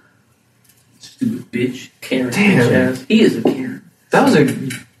 ho. Stupid bitch. Karen Damn. bitch ass. He is a Karen. That was a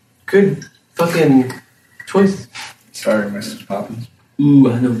good fucking choice. Sorry, Mrs. Poppins. Ooh,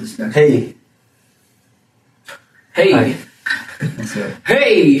 I know this next. Hey. Hey. Hi. What's up?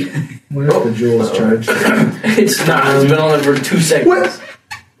 Hey. Where's the Jules charge? It's not. It's been on there for 2 seconds. What?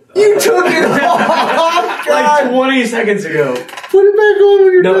 You took it off, Like 20 seconds ago. Put it back on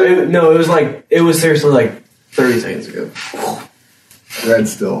when you're No, it was seriously like 30 seconds ago. Red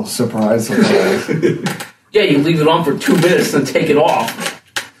still. Surprise. Yeah, you leave it on for 2 minutes and take it off.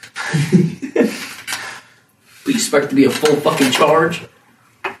 We expect to be a full fucking charge.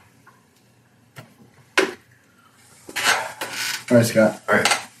 All right, Scott. All right.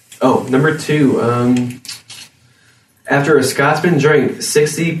 Oh, number 2. After a Scotsman drank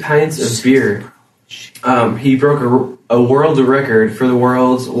 60 pints of beer, he broke a world record for the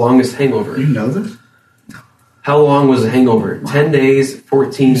world's longest hangover. You know this? How long was the hangover? 10 days,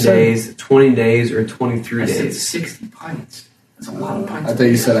 14 said- days, 20 days, or 23 I said days? 60 pints. That's a lot of pints. I thought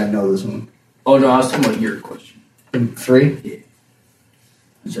you said I know this one. Oh no, I was talking about your question. 3?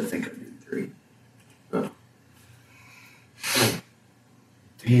 Which I think I did 3.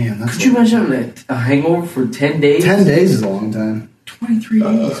 Damn, that's Could you imagine a hangover for 10 days? 10 days is a long time. 23 days.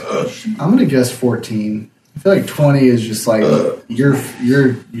 Oh, shit. I'm gonna guess 14. I feel like 20 is just like you're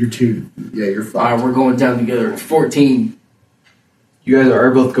too. Yeah, you're All fucked. right, we're going down together. It's 14. You guys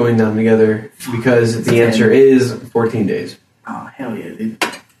are both going down together because the answer is 14 days. Oh hell yeah, dude.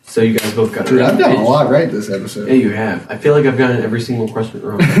 So you guys both got it Dude, right. I've done a lot right this Yeah, episode. you have. I feel like I've gotten every single question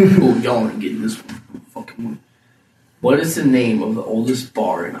wrong. Oh, y'all aren't getting this one. Fucking one. What is the name of the oldest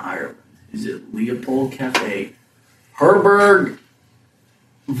bar in Ireland? Is it Leopold Cafe, Herberg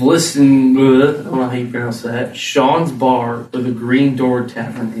Vlisten, I don't know how you pronounce that, Sean's Bar, or the Green Door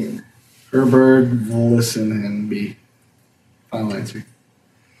Tavern Inn? Herberg, listen, and B. Final answer.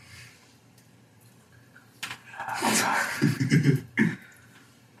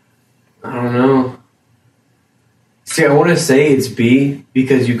 I don't know. See, I want to say it's B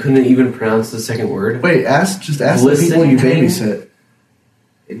because you couldn't even pronounce the second word. Wait, just ask the people you babysit.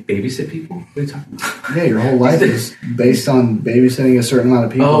 Babysit people? What are you talking about? Yeah, your whole life is based on babysitting a certain amount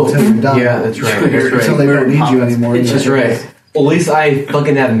of people until you're done. Yeah, that's right. That's right. Until they don't need you anymore. That's right. Well, at least I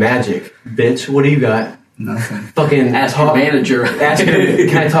fucking have magic, bitch. What do you got? Nothing. Fucking Ask your manager.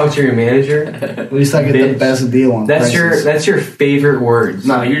 Can I talk to your manager? At least I get the best deal on prices. That's your favorite words.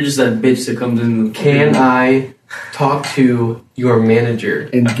 No, you're just that bitch that comes in. Can I talk to your manager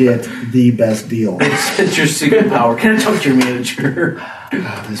and get the best deal? It's your superpower. Can I talk to your manager?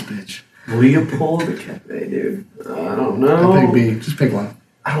 God, this bitch. Leopold Cafe, dude. I don't know. I pick B. Just pick one.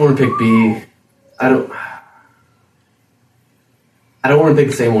 I don't want to pick B. I don't want to pick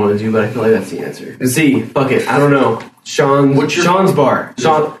the same one as you, but I feel like that's the answer. C. Fuck it. I don't know. Sean's Bar.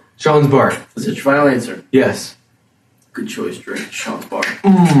 Sean's Bar. Is it your final answer? Yes. Good choice, Drake. Sean's Bar.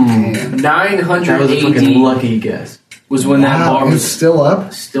 Damn. 900 That was a fucking AD lucky guess. was when that bar It's was still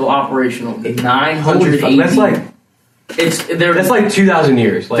up? still operational. Holy 900 fuck, AD. that's like That's like 2,000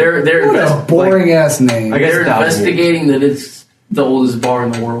 years. Like, they're What a boring ass name. I guess they're 1,000 years. investigating that it's the oldest bar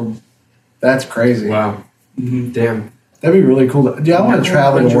in the world. That's crazy. Wow. Damn. That'd be really cool. Dude, I want to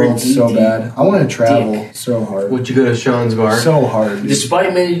travel the world so 900 bad. I want to travel so hard. Would you go to Sean's Bar? So hard. Dude.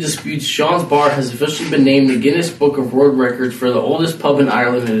 Despite many disputes, Sean's Bar has officially been named the Guinness Book of World Records for the oldest pub in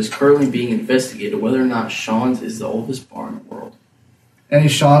Ireland and is currently being investigated whether or not Sean's is the oldest bar in the world. Any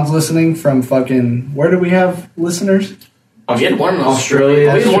Sean's listening from fucking... Where do we have listeners? Oh, we had one in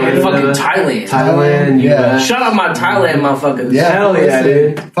Australia, We had one in Canada, fucking Thailand. Thailand, Yeah. US. Shout out my Thailand motherfuckers. Yeah, Hell yeah,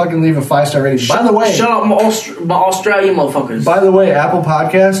 listen. dude. Fucking leave a 5-star rating. By the way, Shout out my Australian motherfuckers. Apple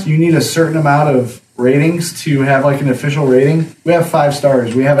Podcast, you need a certain amount of ratings to have like an official rating. We have 5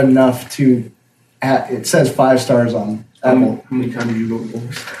 stars. We have enough to... It says 5 stars on Apple. How many times you go for?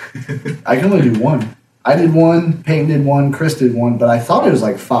 I can only do one. I did one, Peyton did one, Chris did one, but I thought it was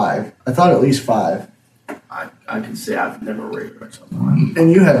like 5. I thought at least 5. I can say I've never rated ourselves.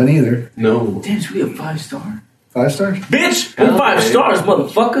 And you haven't either. No. Damn, so we have 5-star. 5 stars? Bitch, we Hell 5 yeah. stars,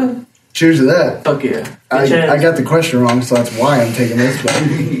 motherfucker. Cheers to that. Fuck yeah. I Bitch ass. got the question wrong, so that's why I'm taking this. But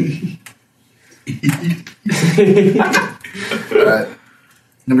all right.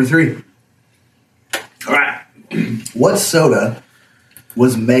 Number 3. All right. What soda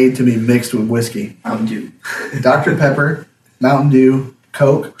was made to be mixed with whiskey? Mountain Dew. Dr. Pepper, Mountain Dew,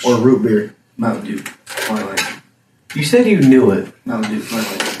 Coke, or root beer? Mountain Dew. Final answer. You said you knew it. Mountain Dew.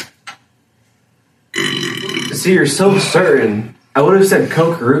 Final answer. See, you're so certain. I would have said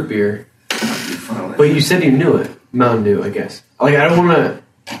Coke or root beer, Mountain Dew. Final answer. but you said you knew it. Mountain Dew, I guess. Like, I don't want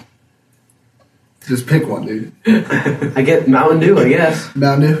Just pick one, dude. to... I get Mountain Dew, I guess.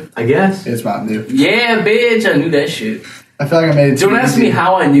 Mountain Dew? I guess. It's Mountain Dew. Yeah, bitch, I knew that shit. I feel like I made it too Don't ask easy. me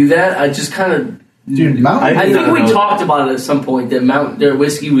how I knew that. I just kind of. Dude, Mountain I Dew. think we know that. talked about it at some point that their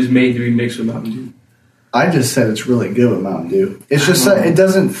whiskey was made to be mixed with Mountain Dew. I just said it's really good with Mountain Dew. It's just it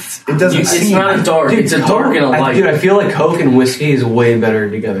doesn't It's seem... not a dark. It's a dark and a light. Dude, I feel like Coke and whiskey is way better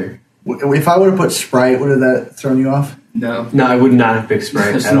together. If I would have put Sprite, would have that thrown you off? No, No, I would not have picked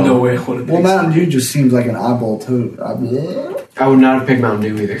Sprite there's at all. no way I would have. Well, Mountain Dew just seems like an oddball too. I would not have picked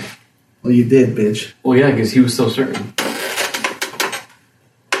Mountain Dew either. Well, you did, bitch. Well, yeah, because he was so certain.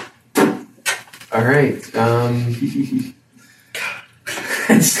 All right.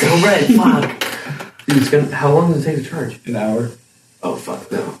 It's still red. Fuck. Dude, it's gonna. How long does it take to charge? An hour. Oh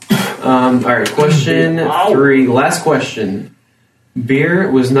fuck no. All right. Question 3. Last question. Beer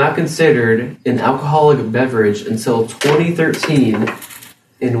was not considered an alcoholic beverage until 2013.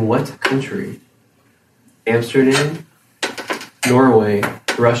 In what country? Amsterdam, Norway,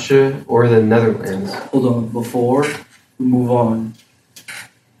 Russia, or the Netherlands? Hold on. Before we move on,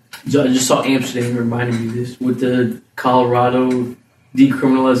 so I just saw Amsterdam reminded me of this with the Colorado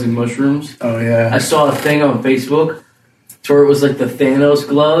decriminalizing mushrooms. Oh yeah. I saw a thing on Facebook where it was like the Thanos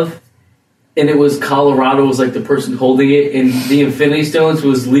glove, and it was Colorado was like the person holding it, and the Infinity Stones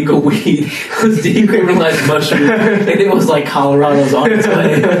was legal weed, was decriminalized mushroom, and it was like Colorado's on its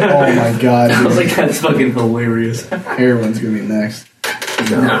way. Oh my god. I was Dude. like, that's fucking hilarious. Heroin's gonna be next.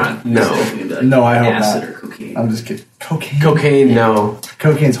 No. No, I hope acid not. or cocaine. I'm just kidding. Cocaine. Cocaine, no.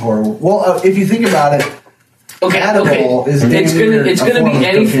 Cocaine's horrible. Well, if you think about it, Okay, Adderall is damn it's near gonna a form be of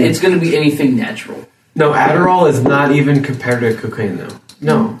anything. cocaine. It's gonna be anything natural. No, Adderall is not even compared to cocaine, though.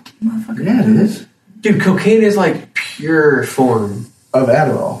 No. Yeah, it is. Dude, cocaine is like pure form. Of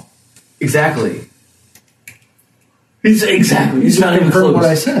Adderall. Exactly. It's exactly. It's not even Heard close. what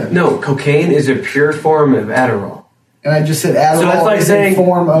I said. No, cocaine is a pure form of Adderall. And I just said Adderall So that's like is saying, a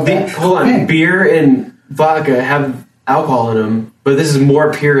form of hold on, cocaine. beer and vodka have alcohol in them, but this is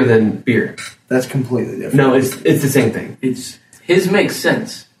more pure than beer. That's completely different. No, it's the same thing. It's his makes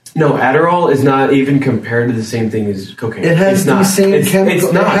sense. No, Adderall is not even compared to the same thing as cocaine. It has it's the not. same chemical.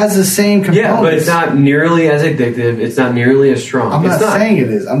 It's not. It has the same components. Yeah, but it's not nearly as addictive. It's not nearly as strong. I'm it's not saying it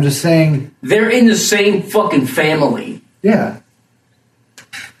is. I'm just saying. They're in the same fucking family. Yeah.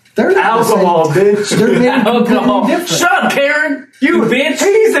 They're not alcohol, the same. bitch. They're made Alcohol. completely different. Shut up, Karen. You bitch.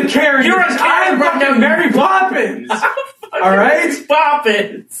 He's a Karen. You're a Karen right now. Mary Poppins. All right?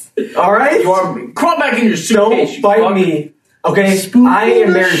 Poppins. All right? You are crawl back in your suitcase. Don't bite me. Okay? I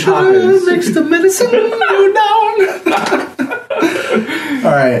am Mary Poppins. Makes the medicine go down.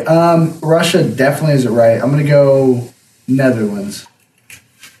 All right. Russia definitely isn't right. I'm going to go Netherlands.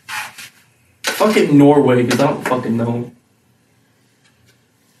 Fucking Norway, because I don't fucking know.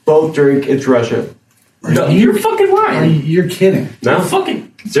 Both drink. It's Russia. No, you're fucking lying. You're kidding. No? You're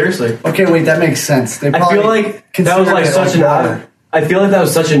fucking. Seriously. Okay, wait, that makes sense. They I probably feel like that consider was like it such an water. I feel like that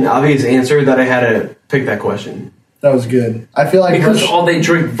was such an obvious answer that I had to pick that question. That was good. I feel like Because Russia, all they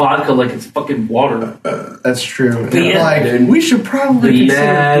drink vodka like it's fucking water. that's true. Yeah, Like dude. we should probably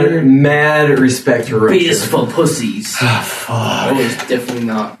consider Mad respect for Russia. Beers for pussies. Ah, fuck. That was definitely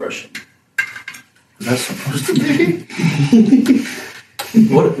not Russian. That's supposed to be.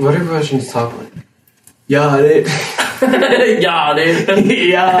 What do Russians talk like? Yeah, it. Yeah, dude.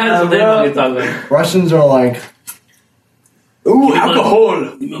 Yeah, That's what they bro. fucking talk about. Russians are like, Ooh,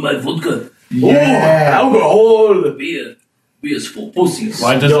 alcohol. Give me my vodka. yeah. Alcohol. Beers for pussies.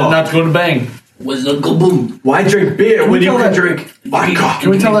 Why does it not go to bang? Was not go boom. Why drink beer when we you tell can that- drink vodka? Can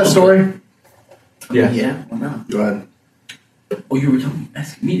we tell that story? Yeah. Yeah, why not? Go ahead. Oh, you were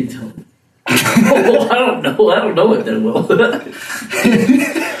asking me to tell it. Oh, I don't know it that well.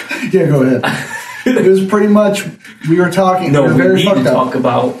 Yeah, go ahead. It was pretty much we were talking. No, we were we very need to fucked up. talk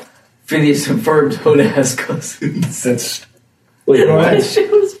about Phineas and Ferb Toad-ass cousins. That's Wait, Go ahead. That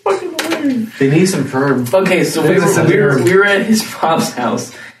shit was fucking hilarious. They need some firm. Okay, so we were at his pop's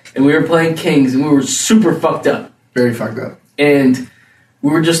house, and we were playing Kings, and we were super fucked up. very fucked up. And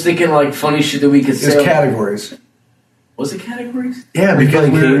we were just thinking, like, funny shit that we could There's say. categories. Was it categories? Yeah, We because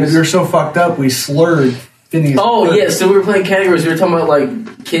played we Kings. were so fucked up, we slurred Phineas. Oh, and Ferb. yeah, so we were playing categories. We were talking about,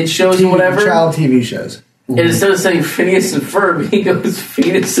 like, kids shows and whatever. Child TV shows. And instead of saying Phineas and Ferb, he goes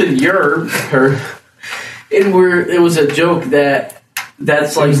Phineas and Yerb. And it was a joke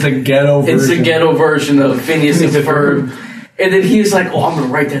that's like It's the ghetto version. it's the ghetto version of Phineas and Ferb. And then he's like, "Oh, I'm gonna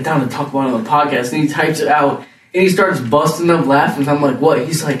write that down and talk about it on the podcast." And he types it out, and he starts busting up laughing. I'm like, "What?"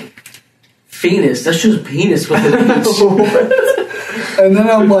 He's like, "Phoenix? That's just penis with an H." And then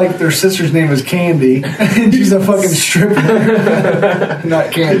I'm like, their sister's name is Candy, and she's a fucking stripper,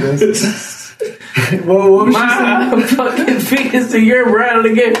 not Candace. what was she saying? My fucking Phineas and Yerb right out of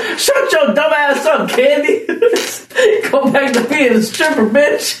the game. Shut your dumb ass up, Candy. Go back to being a stripper,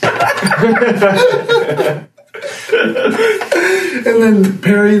 bitch. And then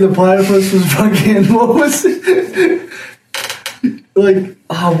Perry the platypus was fucking. What was it? Like,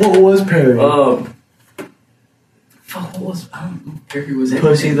 what was Perry? Fuck, what was I don't know. Perry was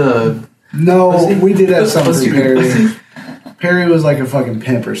Pussy the. No, Pussy? we did have something Pussy, for Perry. pussy. Perry was like a fucking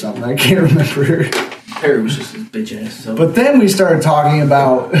pimp or something. I can't remember. Perry was just his bitch ass. So. But then we started talking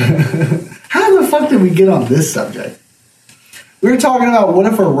about how the fuck did we get on this subject? We were talking about what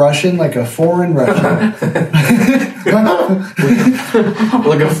if a Russian, like a foreign Russian,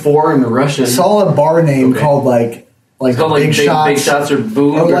 Like a foreign Russian. saw a bar name called like it's called like Big big Shots. shots or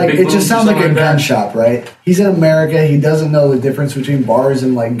boom. Or like big it just Booms or sounds like a something gun that. shop, right? He's in America. He doesn't know the difference between bars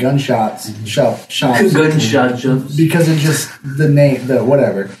and like gun shops, shops Gunshot jumps. because of just the name, the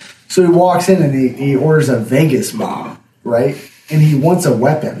whatever. So he walks in and he orders a Vegas bomb, right? And he wants a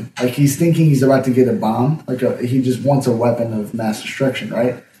weapon. Like he's thinking he's about to get a bomb. He just wants a weapon of mass destruction,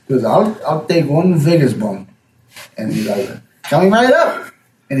 right? He goes, I'll take one Vegas bomb. And he's like, coming right up.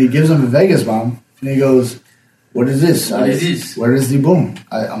 And he gives him a Vegas bomb. And he goes, what is this? What is this? Where is the boom?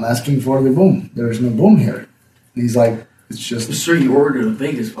 I'm asking for the boom. There is no boom here. And he's like, it's just, Sir, you ordered a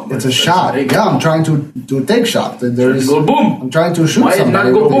Vegas bomb. it's a shot. Vegas. Yeah, I'm trying to do a take shot. There is, Go boom. I'm trying to shoot Why not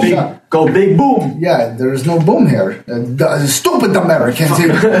somebody go with a boom? shot. Go big boom. Yeah, there is no boom here. The stupid Americans.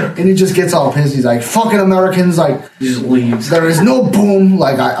 And he just gets all pissed. He's like, fucking Americans. Like, He just leaves. there is no boom.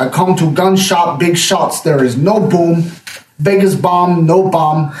 Like, I come to gun shop, big shots. There is no boom. Vegas bomb, no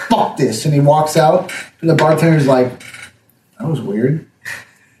bomb. Fuck this. And he walks out. And the bartender's like, that was weird.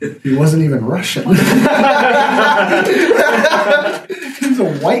 He wasn't even Russian. He's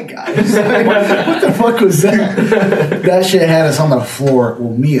bunch of white guys. What the fuck was that? That shit had us on the floor.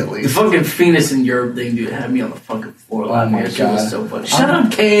 Well, me at The least. fucking Phoenix in Europe thing, dude, had me on the fucking floor. Oh my That shit was God. so funny. Shut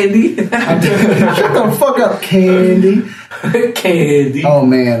up, Candy. Shut the fuck up, Candy. Candy. Oh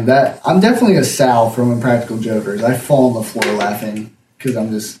man, I'm definitely a Sal from Impractical Jokers. I fall on the floor laughing because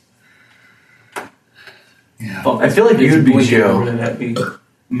I'm just. Yeah. Fuck, I feel like it's you'd be blinking Joe. over at me.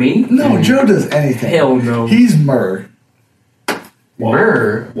 Me? No, Joe does anything. Hell no. He's Murr.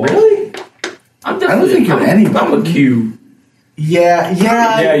 Myrrh? Really? I'm I don't definitely. think you're anybody. I'm a Q. Yeah.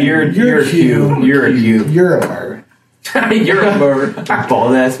 Yeah, you're a Q. You're a Q. You're a Murr. You're a bird.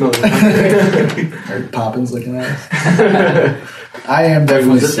 Bald ass motherfucker. Heard Poppins looking at us. I am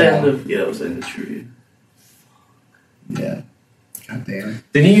definitely Was it the end Sal. of? Yeah, it was the end of tree. Yeah. God damn it.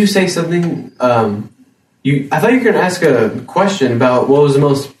 Didn't you say something? I thought you were going to ask a question about what was the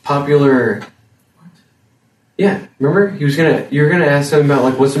most popular. Yeah, remember you were gonna ask something about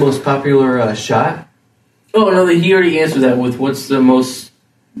like what's the most popular shot. Oh no, he already answered that with what's the most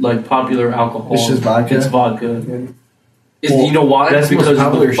like popular alcohol. It's just vodka? It's vodka. Well, you know why? that's the most because of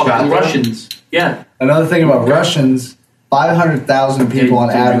popular the fucking shot, though? Russians. Yeah. Another thing about Russians, 500,000 people on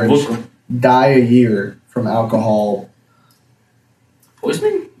They average book 'em. die a year from alcohol.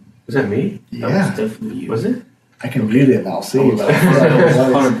 Poisoning? Was that me? That was Yeah. definitely you. Was it? I can mute it and I'll see. That was But I feel like it was.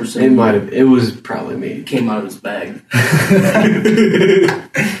 100%. It might have. It was probably me. It came out of his bag. You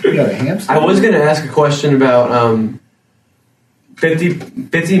got a hamster? I was gonna ask a question about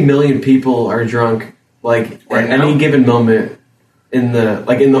 50 million people are drunk like Right at now? any given moment in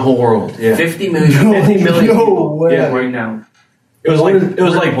the whole world. Yeah. 50 million. No, 50 million no people. way. Yeah. Right now. It was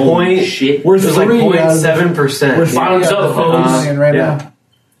like Holy point. shit. We're It was like three out of- 0.7%. We're Bottoms three out up, of 50 folks. million right Yeah. now.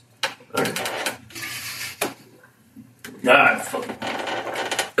 God, fuck.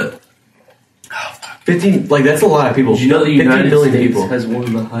 50, like that's a lot of people. Did you know the 50 United million States people. has one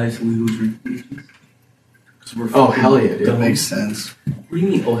of the highest legal drink ages? 'Cause we're Oh, fucking hell yeah, dude. That dumb. makes sense. What do you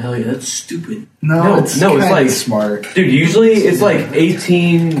mean? Oh hell yeah, that's stupid. No, it's it's kinda like smart. Dude, usually it's like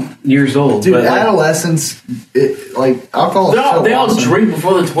 18 years old. Dude, but like, adolescents, like alcohol. They all drink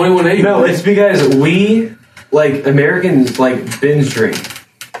before the 21 age. no, it's because we, like Americans, like binge drink.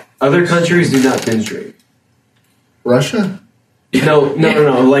 Other countries do not binge drink. Russia. No.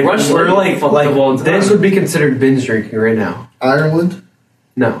 Like Russia, we're like fucked up all the this time. would be considered binge drinking right now. Ireland.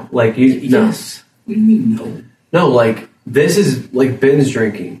 No, like you. Yes. What do you mean no? No, like this is like binge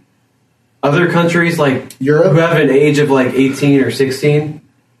drinking. Other countries like Europe? who have an age of like 18 or 16,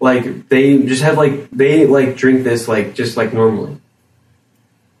 like they just have like they like drink this like just like normally.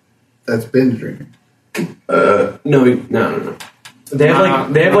 That's binge drinking. No. They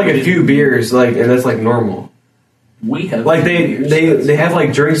have like a few beers like and that's like normal. We have Like beers. they have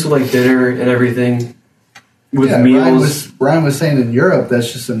like drinks with like dinner and everything with Yeah, meals. Ryan was saying in Europe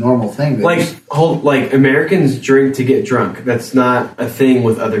that's just a normal thing. They just- Like Americans drink to get drunk. That's not a thing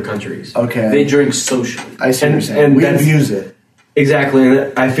with other countries. okay, They drink socially. I see what and- you're saying. and We that's- abuse it. Exactly,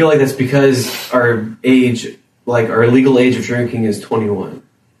 and I feel like that's because our age, like our legal age of drinking, is 21.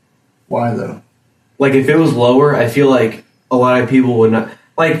 Why though? Like if it was lower, I feel like a lot of people would not.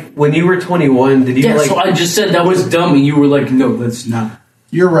 Like when you were 21, did you Yeah, like? so I just said that was dumb, and you were like, "No, that's not."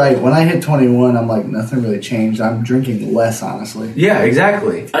 You're right. When I hit 21, I'm like nothing really changed. I'm drinking less, honestly. Yeah,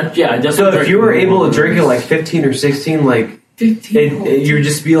 exactly. I definitely. So if drank you were more able to drink at beers. like 15 or 16, like 15, you would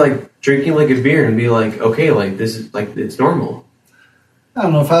just be like drinking like a beer and be like, okay, like this is like it's normal. I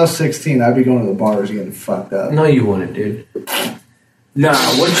don't know. If I was 16, I'd be going to the bars getting fucked up. No, you wouldn't, dude. Nah,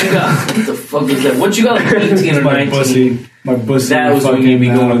 what you got? What the fuck is that? What you got? Like 18 or 19? My bussy. That was when you'd be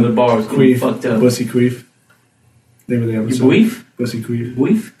going to the bars, getting Queef. fucked up. Bussy queef. Name of the You episode. weef? Bussy queef.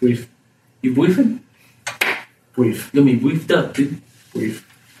 Weef? Queef. You weefing? Queef. Got me weefed up, dude. Queef.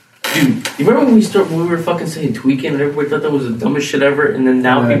 Dude, you remember when we were fucking saying tweaking and everybody thought that was the dummest shit ever, and then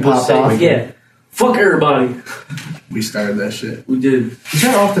now And then it people popped say, off. yeah, fuck everybody. We started that shit. We did. Is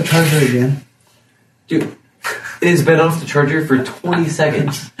that off the charger again? Dude, it has been off the charger for 20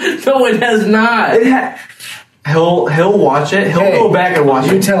 seconds. No, it has not. He'll watch it. He'll Hey, go back and watch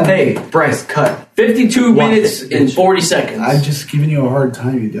you it. tell Hey, me. Bryce, cut. 52 Watch minutes it, and bitch. 40 seconds. I'm just giving you a hard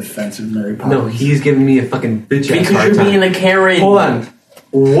time, you defensive Mary Poppins. No, he's giving me a fucking bitch ass because hard you're time. being a Karen. Hold on.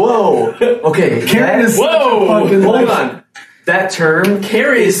 Whoa. Okay. Karen is such a Whoa! fucking Hold life. on. That term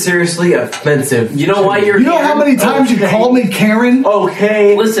Karen is seriously offensive. You know why you're You know Karen? how many times you called me Karen?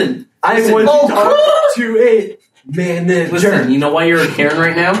 Okay. Listen, I listen, want Oh, to talk to a manager. listen, you know why you're a Karen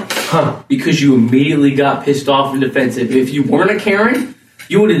right now? Huh. Because you immediately got pissed off and defensive. If you weren't a Karen,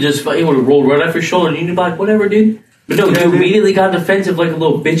 you would have just rolled right off your shoulder and you'd be like, whatever, dude. But no, Yeah, you dude. immediately got defensive like a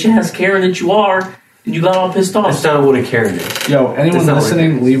little bitch ass Karen that you are, You got all pissed That's off. not what a Karen is. Yo, anyone That's not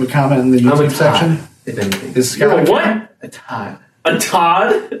listening, leave a comment in the I'm a YouTube section. Todd, if anything. Is You're Scott a what? A Todd. A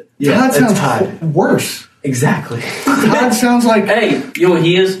Todd? Yeah, Todd a sounds Todd. worse. Exactly. Todd sounds like Hey, you know what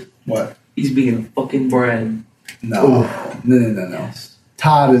he is? what? He's being a fucking Brad. No. No.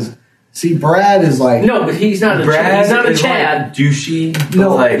 Todd is. See, Brad is like. No, but he's not a Brad He's not a is Chad. like douchey. but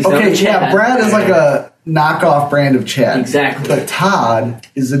No, like, he's not okay, a Chad. yeah, Brad is like a knockoff brand of Chad. Exactly. But Todd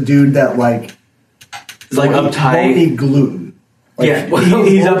is a dude that like it's like won't uptight. eat gluten. Like, Yeah,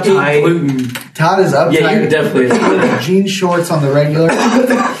 he's uptight. Todd is uptight. Yeah, you're definitely jean shorts on the regular.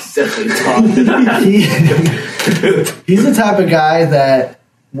 he's definitely Todd. He's the type of guy that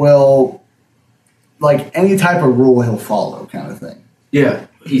will, like, any type of rule he'll follow, kind of thing. Yeah.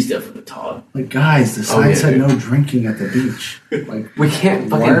 He's definitely Todd. Like, guys, the sign yeah, said dude. no drinking at the beach. Like, We can't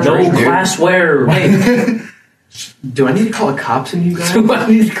Why fucking are No we- drink, dude. glassware. Hey, do I need to call the cops on you guys? Do I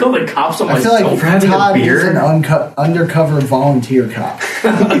need to call the cops on I feel like myself? for having a Todd beer? is an undercover volunteer cop.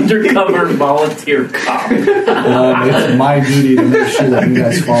 Undercover volunteer cop. It's my duty to make sure that you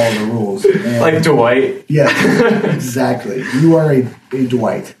guys follow the rules. And- Like Dwight? yeah, exactly. You are a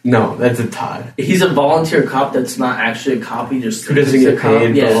Dwight. No, that's a Todd. He's a volunteer cop that's not actually a cop. He just Who doesn't he's get a cop.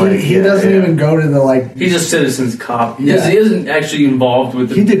 paid, Yeah, but, like, He yeah, doesn't yeah. even go to the, like, he's a citizen's cop. Yeah. He isn't actually involved with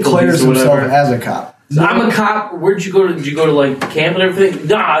the he declares police or himself whatever. as a cop. I'm a cop. Where'd you go to? Did you go to like camp and everything?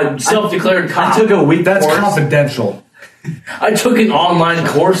 Nah, self-declared cop. I took a week That's course. confidential. I took an online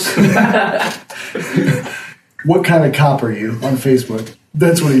course. What kind of cop are you on Facebook?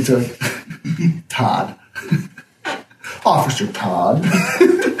 That's what he took. Todd. Officer Todd.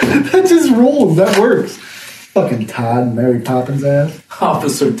 That's his role. That works. Fucking Todd, Mary Poppins ass.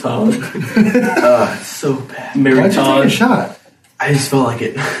 Officer Todd. So bad. Mary Why'd you take a Todd. shot? I just felt like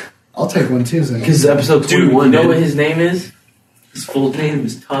it. I'll take one too. So Because episode Dude, 21, you know dude. what his name is? His full name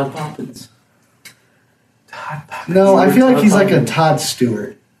is Todd Poppins. Todd Poppins. no, I feel like Todd he's like a Poppins. Todd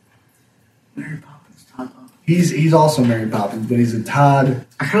Stewart. Mary Poppins. Todd Poppins. He's also Mary Poppins, but he's a Todd.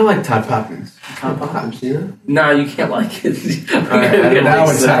 I kind of like Todd Poppins. Todd Poppins. You know? Nah, you can't like it. Now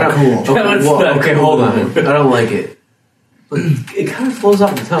it's not cool. Now it's not Okay, cool. hold on. I don't like it. It kind of flows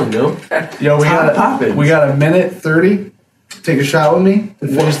off the tongue, no? Yo, we Todd got Poppins. we got a minute 30. Take a shot with me to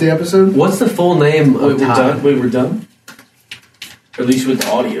finish the episode. What's the full name Wait, of we're Todd? done? Wait, we're done? Or at least with the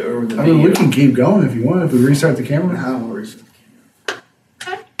audio or the I video. mean, we can keep going if you want. If we restart the camera, No worries.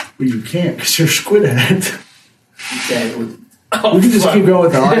 well, you can't because you're squid at it. Exactly. We can just keep going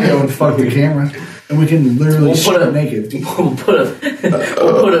with the audio and fuck the camera, and we can literally We'll put shit a- naked. We'll put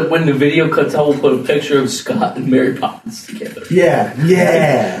a when the video cuts out. We'll put a picture of Scott and Mary Poppins together. Yeah.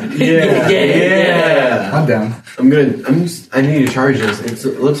 Yeah. I'm down. I need to charge this.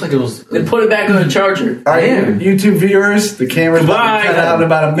 It looks like it was. Then put it back on the charger. All right, Damn. YouTube viewers, the camera's about Bye. to cut out in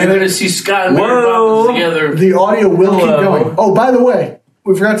about a You're gonna minute. see Scott and Mary Whoa. Poppins together. The audio will keep Hello. going. Oh, by the way,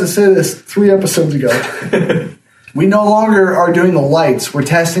 we forgot to say this 3 episodes ago. We no longer are doing the lights. We're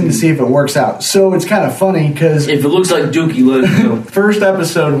testing to see if it works out. So it's kind of funny because If it looks like Dookie, let us know. first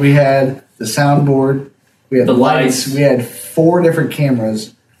episode we had the soundboard, we had The lights, lights. we had 4 different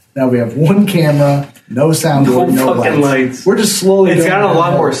cameras. Now we have 1 camera, no soundboard, No no, fucking lights. lights. We're just slowly. It's going gotten a lot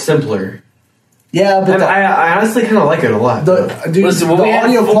downhill. more simpler. Yeah, but And I honestly kind of like it a lot. the dude, Listen, the when we,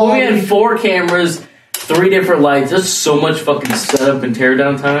 audio had, when we quality. had 4 cameras, 3 different lights, there's so much fucking setup and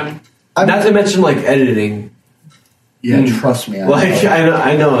teardown time. Not to mention like editing. Yeah, trust me. I Like know.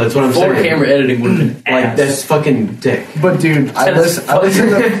 I know that's what I'm 4 saying. camera editing would have been Like ass. that's fucking dick. But dude, I That's listened to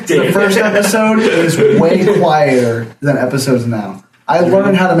fucking the first episode is way quieter than episodes now. I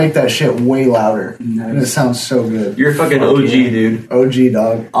learned how to make that shit way louder, and it sounds so good. You're a fucking OG, dude. OG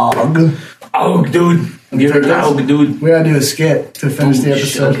dog. Og. Oh, dude. Give it a dude. We gotta do a skit to finish the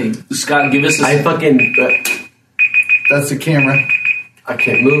episode. Okay, Scott, give us a I fucking That's the camera. I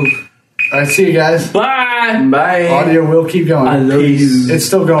can't move. All right, see you guys. Bye. Bye. Audio will keep going. I love you. It's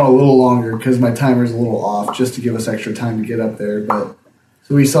still going a little longer because my timer's a little off, just to give us extra time to get up there. But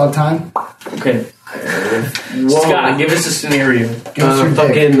so we saw time. Okay. Scott, give us a scenario. Give us your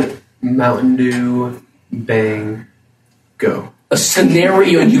pick. Fucking Mountain Dew, bang, go. A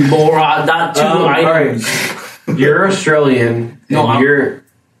scenario, you moron, not 2 all items. right. You're Australian. No, and I'm- you're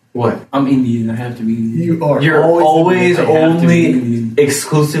what? I'm Indian. I have to be Indian. You are. You're always I have to be only Indian.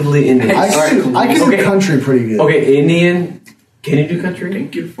 exclusively Indian. I can, I can Okay. do country pretty good. Okay, Indian. Can you do country?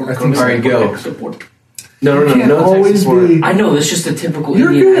 Thank you for I think coming. so. Alright, go. Support. No, You can't no always text support. be. I know, that's just a typical You're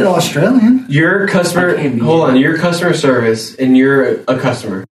Indian. good at Australian. Your customer. I can't be Hold on. Indian. Your customer service, and you're a customer.